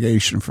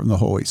congregation from the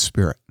Holy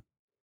Spirit.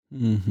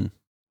 Mm-hmm.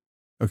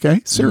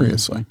 Okay?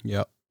 Seriously. Mm-hmm.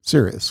 Yep.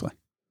 Seriously.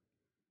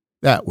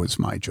 That was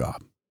my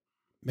job.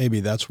 Maybe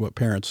that's what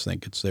parents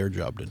think it's their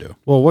job to do.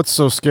 Well, what's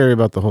so scary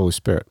about the Holy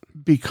Spirit?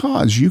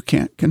 Because you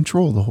can't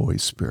control the Holy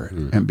Spirit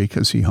and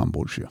because he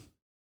humbles you.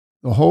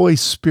 The Holy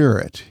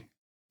Spirit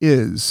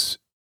is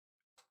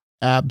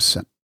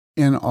absent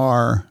in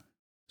our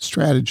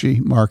strategy,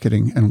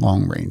 marketing, and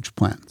long-range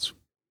plans.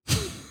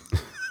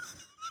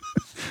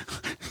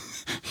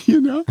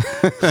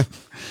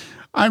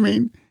 I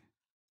mean,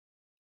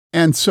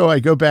 and so I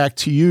go back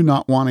to you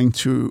not wanting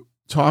to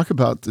talk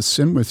about the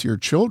sin with your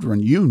children.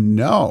 You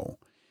know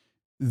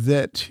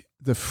that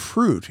the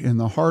fruit in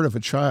the heart of a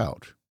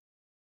child,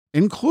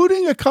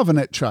 including a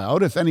covenant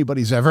child, if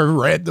anybody's ever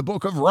read the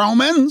book of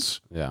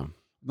Romans. Yeah.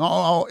 Not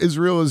all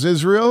Israel is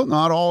Israel.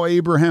 Not all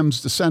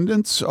Abraham's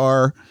descendants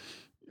are,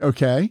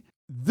 okay.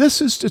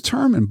 This is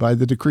determined by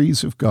the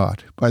decrees of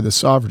God, by the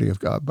sovereignty of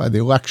God, by the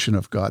election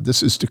of God.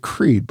 This is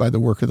decreed by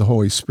the work of the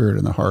Holy Spirit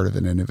in the heart of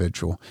an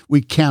individual.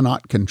 We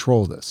cannot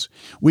control this.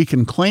 We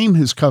can claim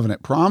his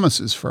covenant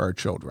promises for our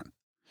children.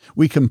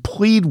 We can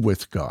plead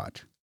with God.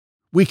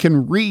 We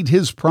can read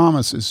his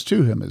promises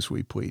to him as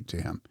we plead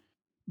to him.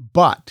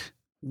 But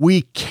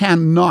we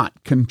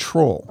cannot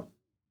control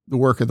the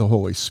work of the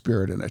Holy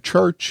Spirit in a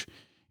church,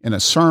 in a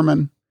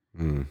sermon,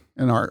 in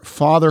our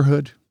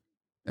fatherhood,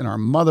 in our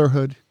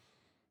motherhood.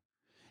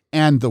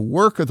 And the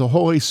work of the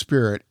Holy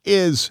Spirit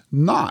is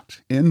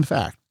not, in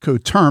fact,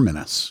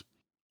 coterminous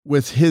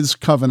with his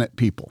covenant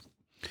people.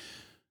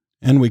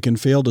 And we can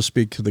fail to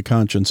speak to the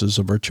consciences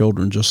of our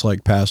children, just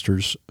like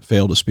pastors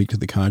fail to speak to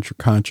the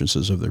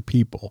consciences of their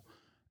people.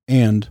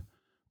 And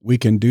we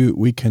can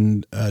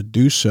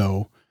do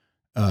so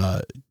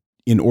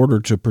in order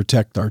to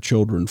protect our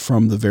children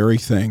from the very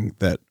thing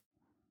that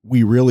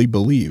we really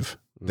believe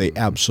they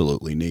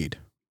absolutely need.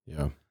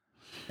 Yeah.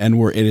 And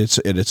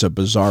it's a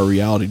bizarre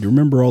reality. Do you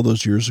remember all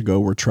those years ago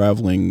we're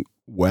traveling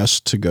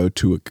west to go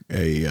to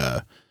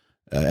a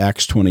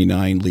Acts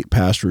 29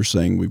 pastor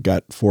saying, we've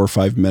got 4 or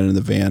 5 men in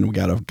the van. We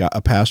got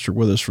a pastor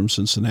with us from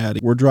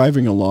Cincinnati. We're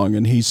driving along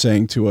and he's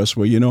saying to us,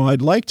 well,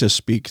 I'd like to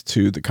speak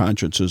to the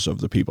consciences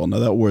of the people. Now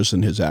that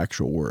wasn't his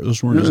actual words.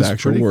 Those weren't his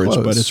actual words,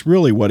 but it's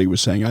really what he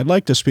was saying. I'd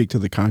like to speak to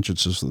the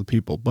consciences of the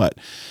people, but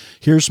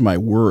here's my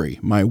worry.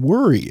 My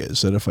worry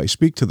is that if I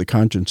speak to the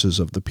consciences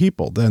of the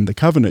people, then the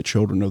covenant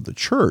children of the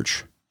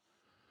church,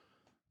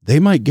 they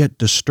might get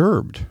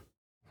disturbed.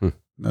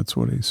 That's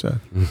what he said.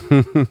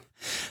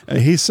 And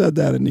he said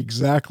that in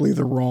exactly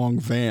the wrong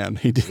van.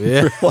 He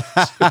didn't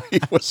realize he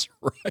was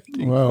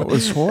writing. Well, it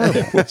was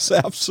horrible. It was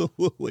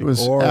absolutely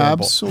horrible.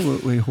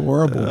 Absolutely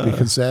horrible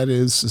because that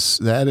is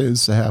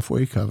the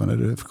halfway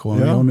covenant of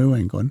colonial New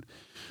England,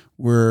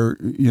 where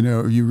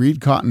you read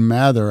Cotton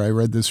Mather. I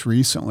read this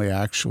recently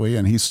actually,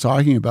 and he's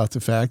talking about the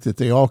fact that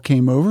they all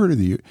came over to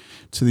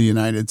the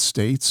United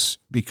States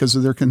because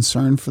of their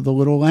concern for the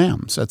little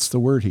lambs. That's the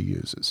word he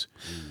uses.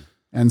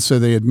 And so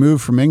they had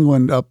moved from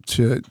England up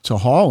to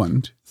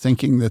Holland,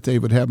 thinking that they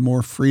would have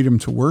more freedom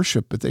to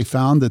worship, but they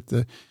found that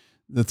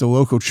the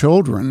local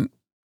children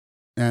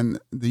and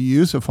the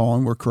youth of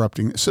Holland were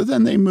corrupting. So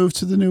then they moved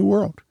to the New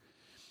World.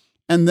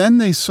 And then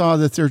they saw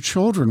that their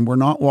children were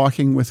not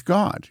walking with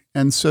God.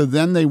 And so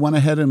then they went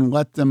ahead and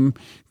let them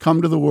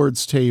come to the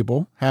Lord's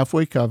table,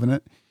 halfway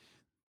covenant,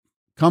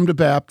 come to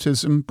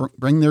baptism,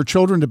 bring their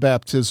children to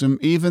baptism,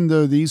 even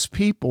though these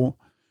people,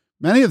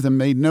 many of them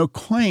made no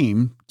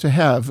claim to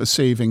have a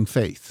saving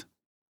faith.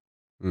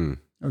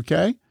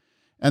 Okay?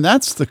 And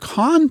that's the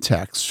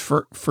context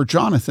for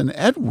Jonathan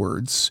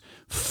Edwards'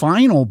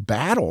 final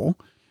battle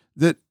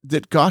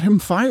that got him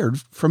fired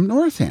from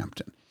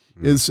Northampton,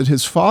 is that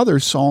his father,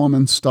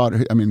 Solomon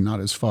Stoddard, I mean, not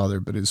his father,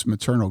 but his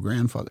maternal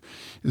grandfather,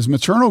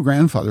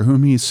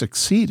 whom he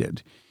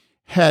succeeded,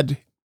 had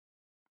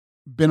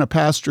been a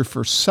pastor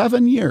for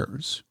 7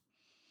 years.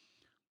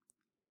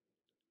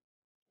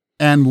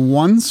 And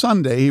one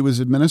Sunday, he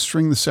was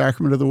administering the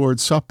sacrament of the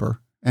Lord's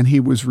Supper, and he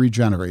was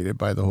regenerated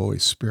by the Holy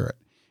Spirit.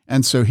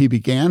 And so he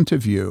began to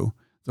view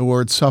the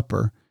Lord's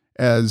Supper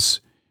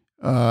as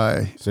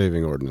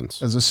saving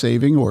ordinance. As a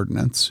saving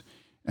ordinance.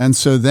 And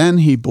so then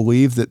he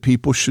believed that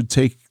people should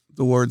take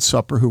the Lord's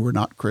Supper who were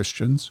not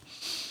Christians.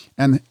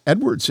 And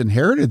Edwards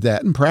inherited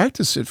that and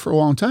practiced it for a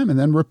long time and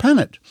then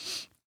repented.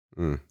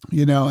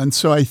 And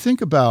so I think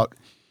about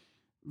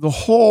the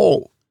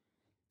whole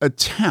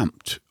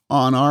attempt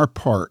on our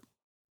part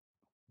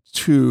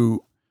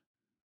to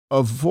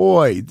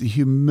avoid the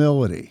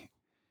humility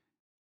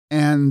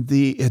and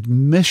the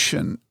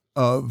admission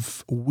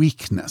of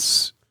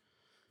weakness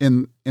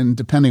in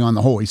depending on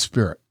the Holy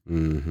Spirit.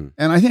 Mm-hmm.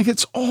 And I think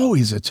it's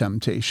always a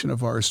temptation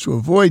of ours to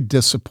avoid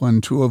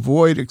discipline, to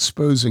avoid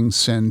exposing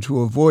sin,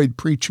 to avoid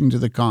preaching to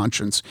the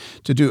conscience,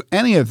 to do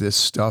any of this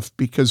stuff,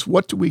 because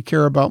what do we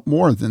care about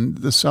more than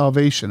the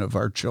salvation of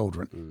our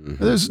children?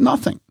 Mm-hmm. There's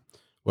nothing.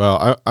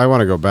 Well, I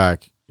want to go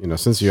back.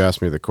 Since you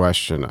asked me the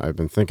question, I've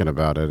been thinking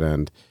about it,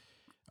 and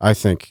I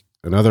think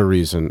another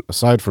reason,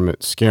 aside from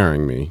it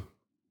scaring me,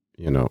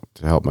 to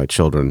help my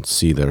children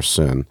see their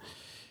sin,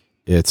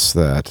 it's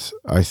that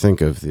I think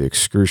of the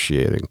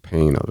excruciating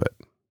pain of it.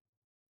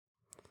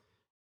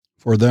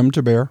 For them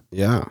to bear?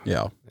 Yeah.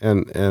 Yeah.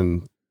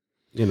 And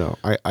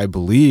I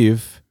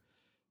believe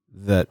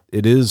that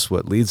it is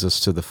what leads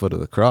us to the foot of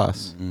the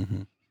cross.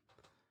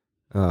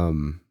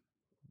 Mm-hmm.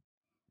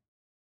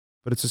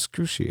 But it's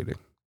excruciating.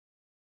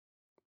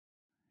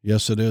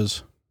 Yes, it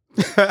is.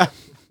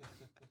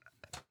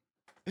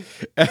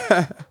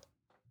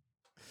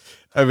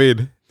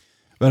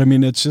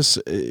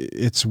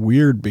 It's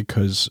weird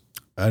because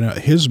I know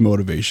his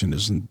motivation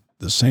isn't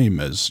the same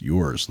as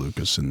yours,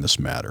 Lucas, in this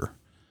matter.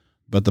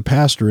 But the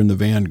pastor in the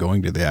van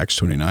going to the Acts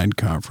 29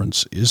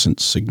 conference isn't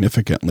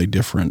significantly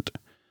different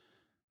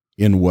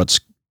in what's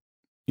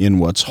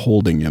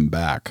holding him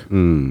back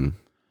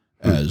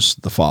as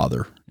the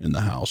father in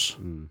the house.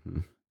 Mm-hmm.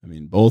 I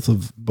mean, both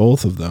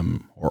of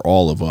them, or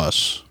all of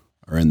us,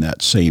 are in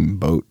that same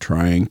boat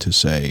trying to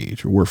say,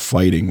 we're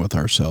fighting with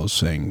ourselves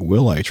saying,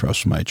 will I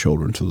trust my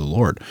children to the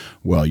Lord?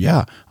 Well,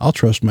 yeah, I'll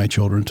trust my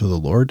children to the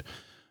Lord,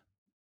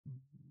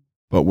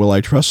 but will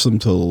I trust them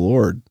to the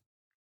Lord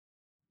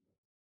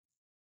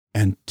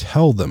and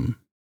tell them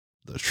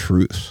the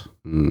truth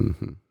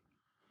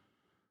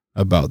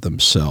about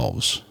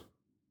themselves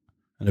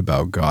and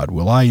about God?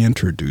 Will I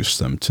introduce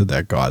them to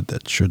that God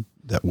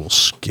that will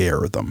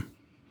scare them?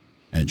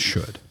 And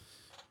should.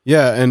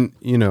 Yeah, and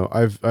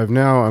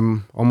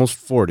I'm almost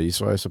 40,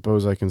 so I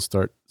suppose I can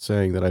start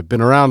saying that I've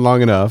been around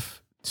long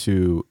enough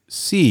to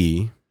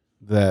see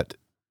that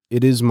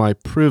it is my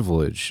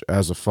privilege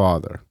as a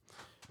father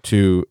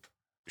to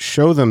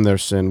show them their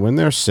sin when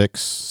they're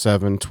 6,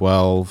 7,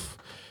 12,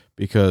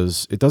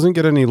 because it doesn't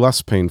get any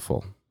less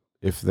painful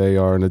if they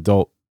are an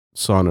adult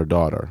son or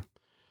daughter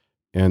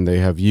and they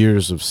have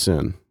years of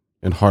sin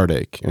and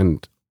heartache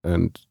and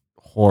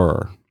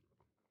horror,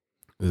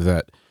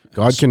 that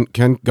God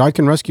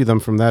can rescue them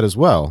from that as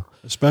well.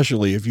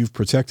 Especially if you've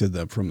protected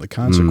them from the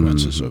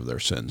consequences of their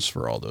sins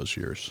for all those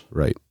years.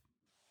 Right.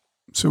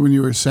 So when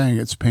you were saying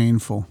it's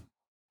painful,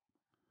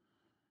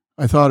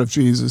 I thought of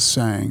Jesus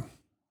saying,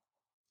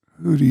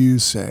 "Who do you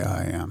say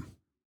I am?"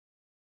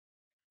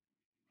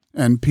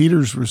 And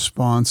Peter's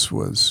response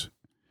was,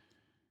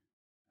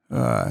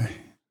 "Thou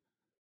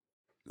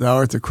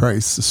art the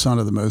Christ, the Son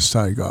of the Most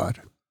High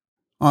God.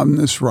 On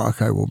this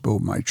rock I will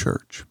build my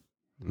church."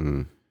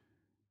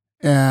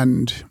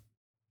 And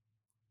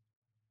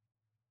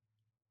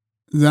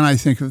then I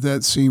think of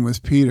that scene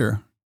with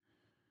Peter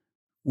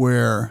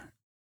where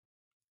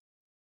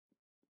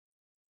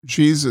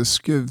Jesus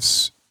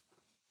gives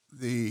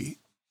the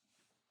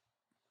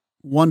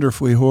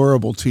wonderfully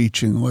horrible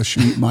teaching, "Unless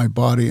you eat my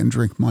body and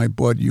drink my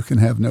blood, you can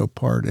have no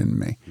part in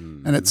me."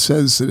 And it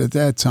says that at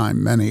that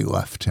time, many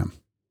left him.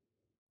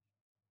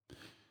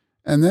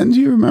 And then do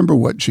you remember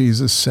what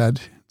Jesus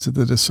said to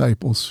the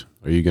disciples?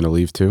 Are you going to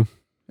leave too?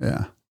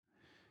 Yeah.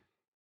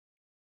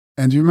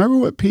 And do you remember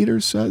what Peter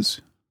says?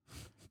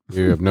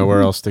 You have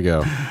nowhere else to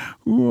go.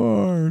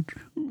 Lord,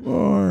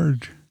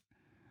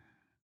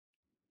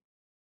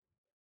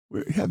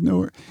 we have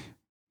nowhere.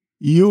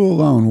 You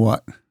alone,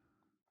 what?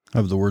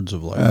 Have the words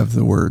of life. Have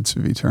the words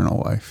of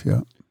eternal life,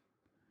 yeah.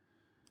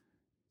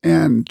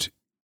 And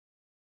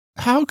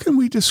how can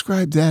we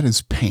describe that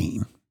as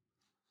pain?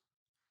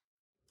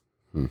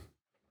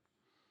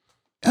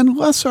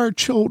 Unless our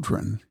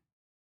children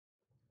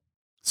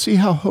see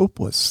how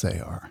hopeless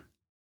they are.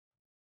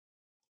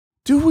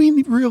 Do we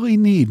really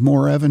need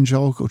more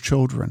evangelical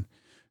children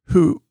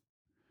who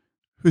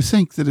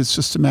think that it's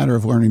just a matter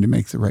of learning to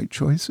make the right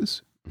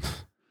choices?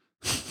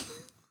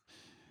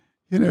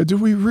 Do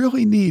we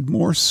really need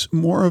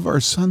more of our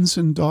sons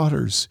and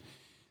daughters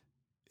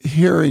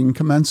hearing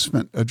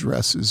commencement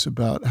addresses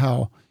about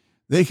how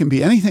they can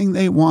be anything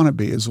they want to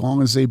be as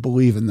long as they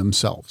believe in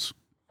themselves?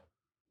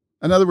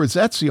 In other words,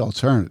 that's the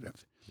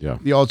alternative. Yeah.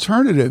 The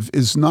alternative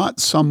is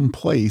not some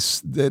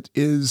place that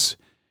is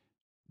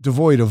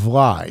devoid of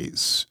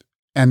lies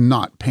and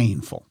not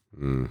painful.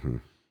 Mm-hmm.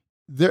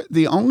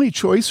 The only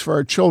choice for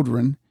our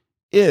children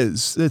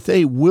is that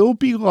they will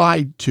be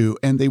lied to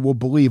and they will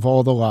believe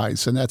all the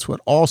lies. And that's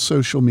what all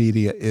social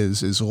media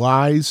is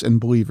lies and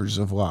believers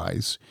of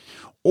lies.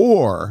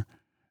 Or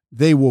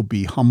they will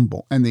be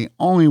humble. And the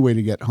only way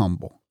to get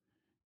humble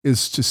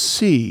is to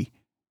see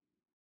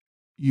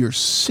your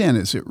sin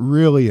as it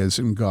really is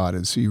and God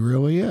as he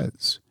really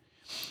is.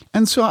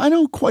 And so I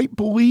don't quite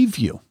believe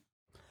you.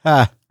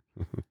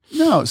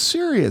 No,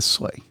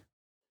 seriously.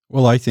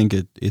 Well, I think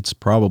it's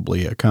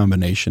probably a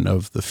combination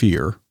of the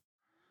fear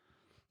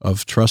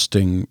of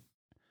trusting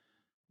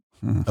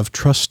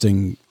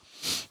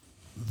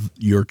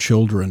your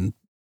children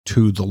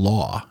to the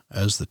law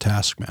as the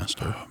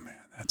taskmaster. Oh man,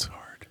 that's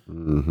hard.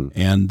 Mm-hmm.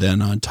 And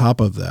then on top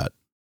of that,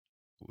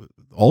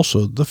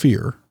 also the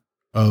fear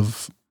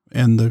of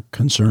and the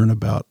concern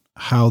about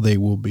how they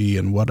will be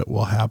and what it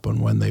will happen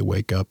when they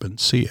wake up and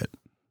see it,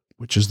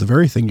 which is the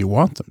very thing you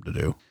want them to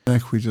do. I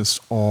think we just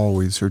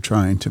always are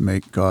trying to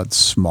make God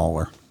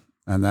smaller.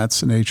 And that's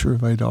the nature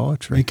of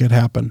idolatry. Make it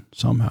happen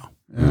somehow.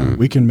 Yeah.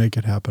 We can make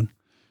it happen.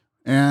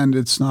 And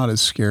it's not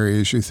as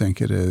scary as you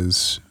think it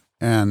is.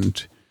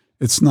 And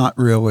it's not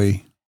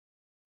really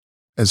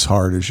as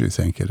hard as you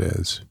think it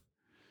is.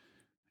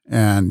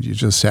 And you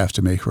just have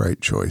to make right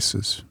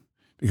choices.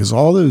 Because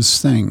all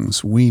those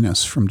things wean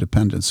us from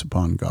dependence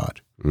upon God.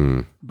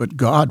 Mm. But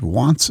God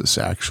wants us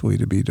actually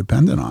to be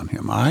dependent on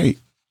him. I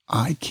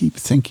keep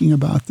thinking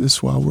about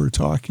this while we're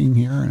talking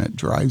here, and it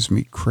drives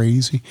me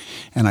crazy.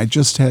 And I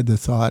just had the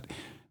thought,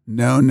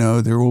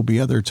 no, there will be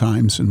other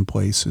times and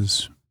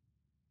places.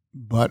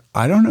 But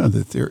I don't know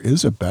that there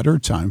is a better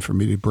time for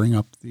me to bring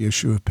up the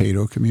issue of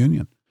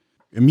paedo-communion.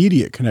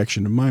 Immediate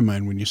connection in my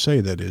mind when you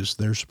say that is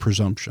there's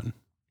presumption.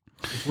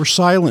 If we're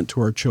silent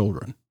to our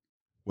children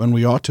when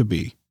we ought to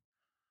be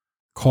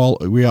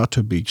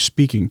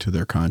speaking to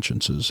their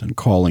consciences and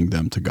calling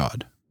them to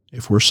God.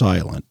 If we're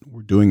silent,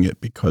 we're doing it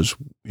because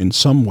in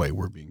some way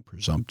we're being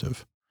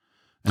presumptive.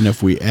 And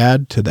if we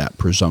add to that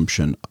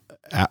presumption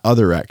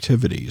other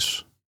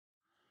activities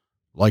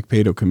like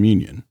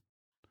paedo-communion,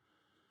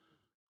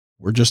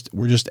 we're just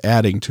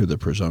adding to the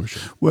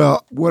presumption.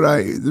 Well,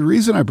 the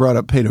reason I brought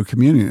up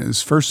paedo-communion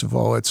is, first of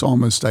all, it's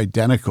almost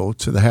identical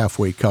to the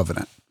halfway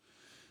covenant.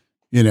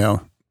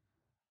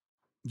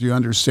 Do you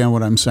understand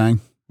what I'm saying?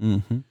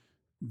 Mm-hmm.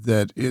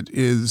 That it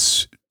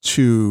is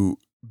to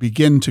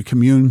begin to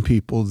commune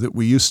people that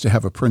we used to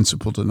have a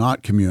principle to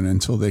not commune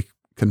until they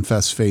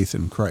confess faith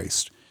in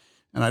Christ.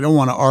 And I don't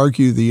want to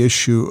argue the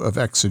issue of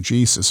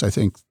exegesis. I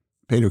think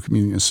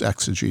paedo-communionist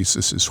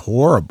exegesis is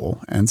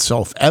horrible and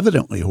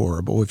self-evidently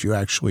horrible if you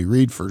actually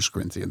read 1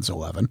 Corinthians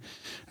 11.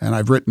 And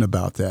I've written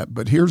about that.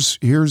 But here's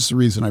the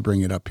reason I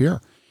bring it up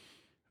here.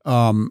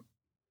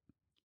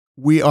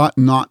 we ought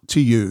not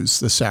to use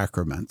the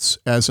sacraments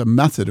as a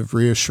method of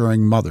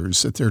reassuring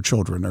mothers that their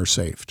children are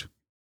saved.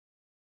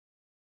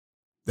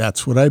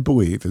 That's what I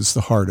believe is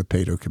the heart of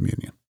Paedo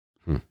Communion.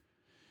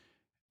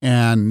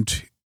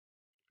 And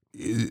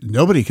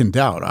nobody can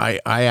doubt, I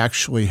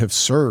actually have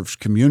served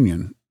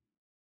communion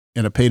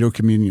in a Paedo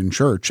Communion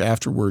church.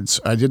 Afterwards,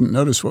 I didn't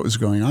notice what was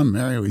going on.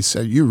 Mary always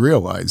said, "You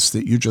realize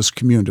that you just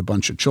communed a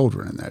bunch of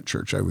children in that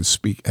church." I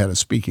had a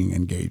speaking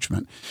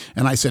engagement.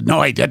 And I said, "No,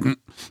 I didn't."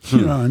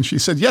 And she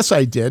said, "Yes,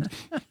 I did."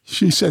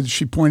 She said,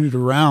 she pointed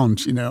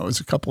around, it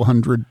was a couple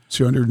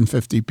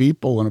 250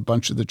 people, and a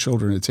bunch of the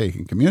children had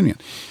taken communion.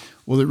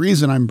 Well, the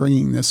reason I'm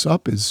bringing this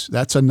up is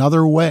that's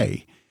another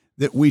way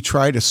that we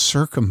try to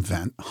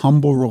circumvent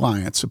humble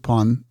reliance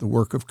upon the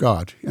work of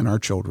God in our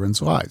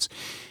children's lives.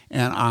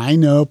 And I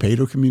know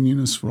Paedo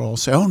Communionists will all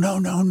say, "Oh,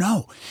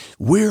 no.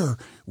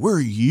 We're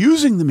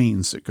using the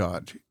means that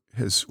God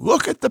has.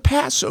 Look at the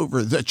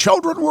Passover. The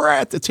children were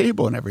at the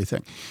table and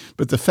everything."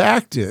 But the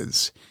fact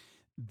is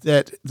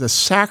that the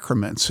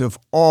sacraments have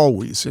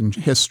always in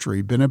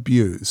history been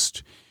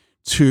abused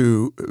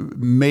to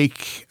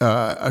make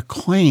a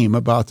claim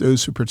about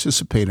those who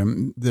participate in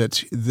them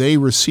that they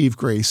receive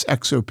grace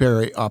ex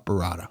opere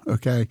operata,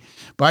 okay,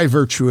 by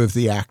virtue of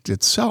the act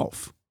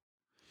itself.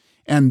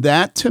 And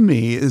that, to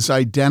me, is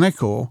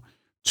identical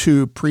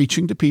to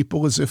preaching to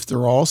people as if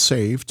they're all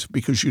saved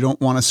because you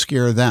don't want to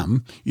scare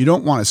them. You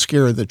don't want to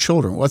scare the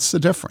children. What's the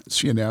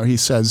difference? He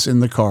says in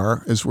the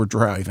car as we're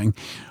driving,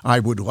 "I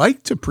would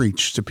like to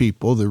preach to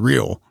people the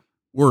real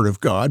word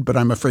of God, but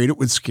I'm afraid it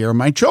would scare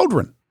my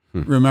children."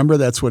 Remember,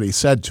 that's what he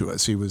said to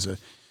us. He was a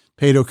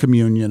Paedo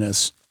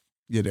Communionist.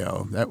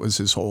 That was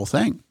his whole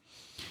thing.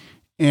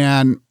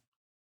 And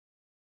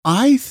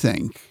I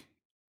think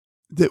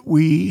that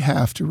we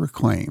have to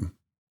reclaim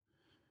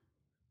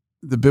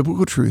the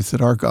biblical truth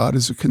that our God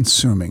is a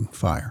consuming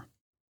fire,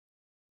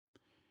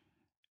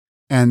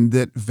 and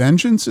that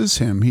vengeance is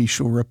him, he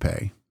shall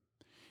repay,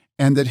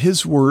 and that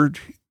his word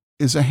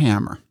is a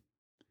hammer,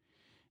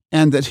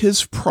 and that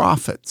his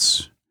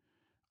prophets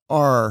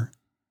are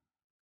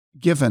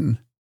given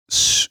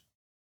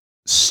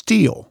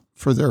steel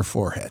for their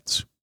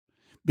foreheads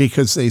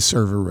because they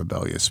serve a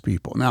rebellious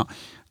people. Now,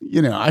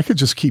 I could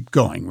just keep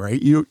going, right?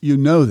 You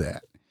know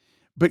that.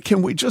 But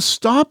can we just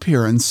stop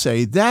here and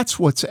say that's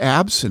what's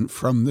absent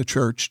from the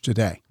church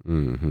today?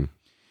 Mm-hmm.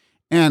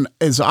 And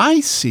as I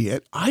see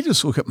it, I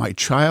just look at my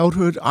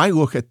childhood. I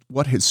look at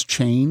what has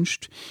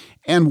changed.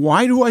 And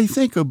why do I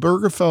think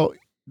Obergefell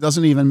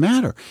doesn't even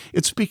matter?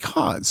 It's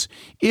because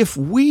if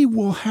we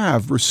will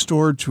have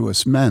restored to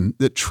us men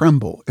that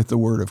tremble at the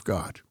word of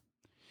God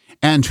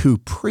and who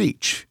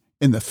preach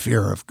in the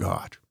fear of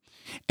God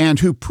and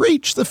who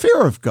preach the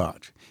fear of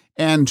God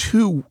and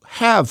who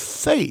have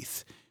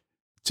faith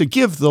to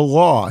give the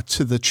law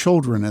to the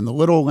children and the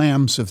little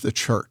lambs of the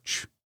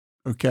church,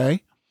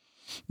 okay?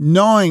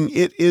 Knowing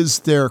it is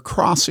their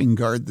crossing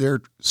guard,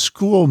 their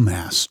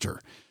schoolmaster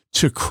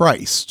to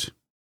Christ,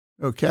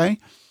 okay?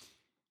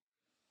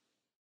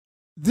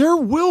 There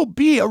will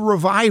be a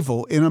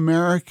revival in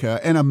America,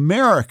 and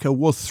America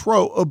will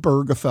throw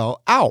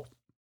Obergefell out,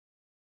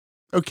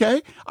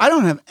 okay? I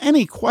don't have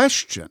any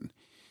question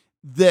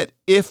that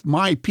if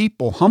my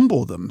people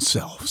humble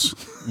themselves,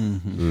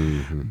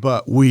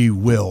 but we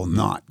will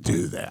not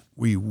do that.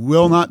 We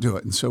will not do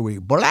it. And so we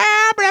blah,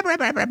 blah, blah,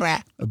 blah, blah,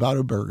 blah about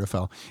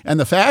Obergefell. And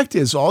the fact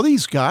is, all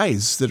these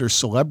guys that are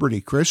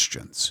celebrity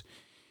Christians,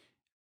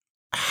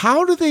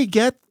 how do they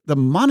get the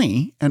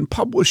money and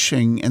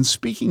publishing and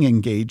speaking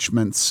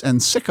engagements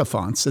and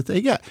sycophants that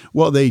they get?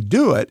 Well, they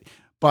do it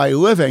by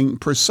living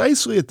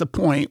precisely at the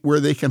point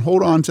where they can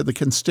hold on to the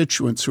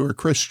constituents who are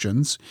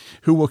Christians,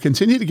 who will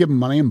continue to give them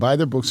money and buy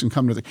their books and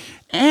come to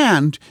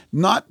and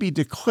not be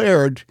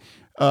declared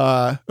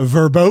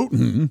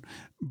verboten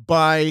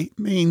by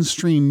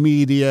mainstream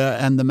media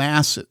and the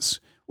masses.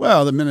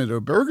 Well, the minute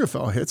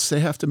Obergefell hits,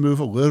 they have to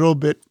move a little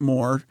bit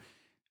more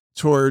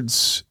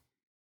towards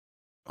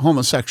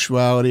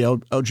homosexuality,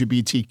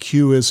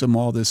 LGBTQism,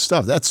 all this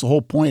stuff. That's the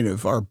whole point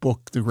of our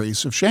book, The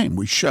Grace of Shame.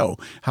 We show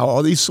how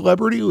all these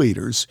celebrity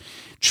leaders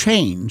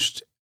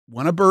changed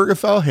when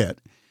Obergefell hit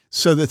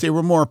so that they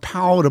were more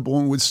palatable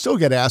and would still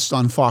get asked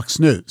on Fox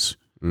News.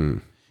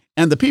 And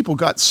the people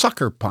got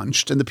sucker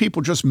punched, and the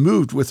people just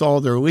moved with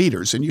all their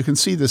leaders. And you can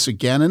see this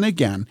again and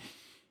again.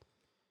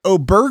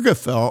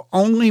 Obergefell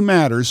only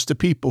matters to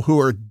people who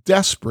are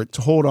desperate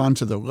to hold on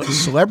to the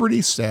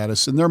celebrity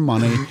status and their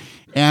money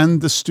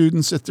and the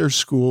students at their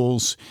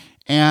schools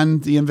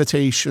and the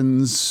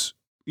invitations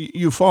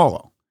you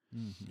follow.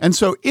 And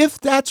so if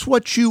that's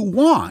what you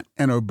want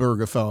and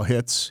Obergefell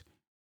hits,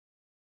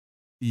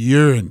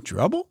 you're in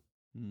trouble.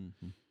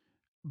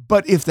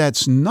 But if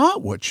that's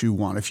not what you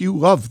want, if you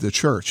love the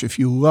church, if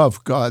you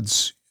love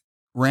God's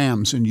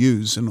rams and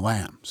ewes and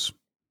lambs,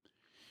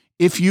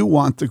 if you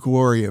want the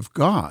glory of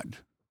God,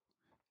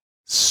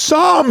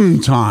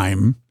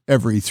 sometime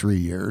every 3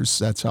 years,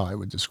 that's how I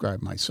would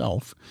describe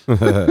myself,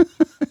 then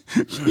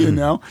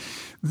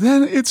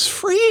it's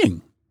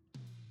freeing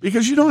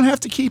because you don't have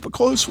to keep a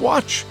close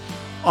watch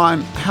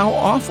on how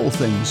awful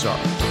things are.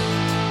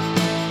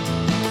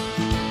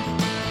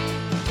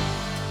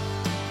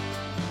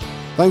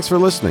 Thanks for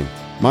listening.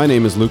 My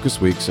name is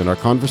Lucas Weeks, and our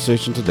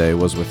conversation today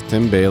was with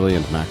Tim Bayly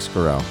and Max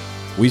Corral.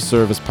 We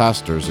serve as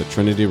pastors at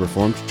Trinity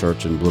Reformed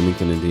Church in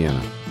Bloomington,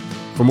 Indiana.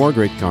 For more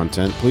great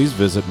content, please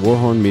visit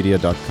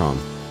warhornmedia.com.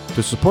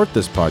 To support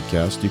this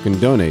podcast, you can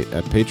donate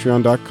at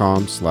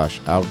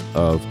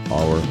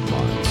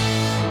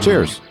patreon.com/outofOurminds.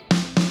 Cheers!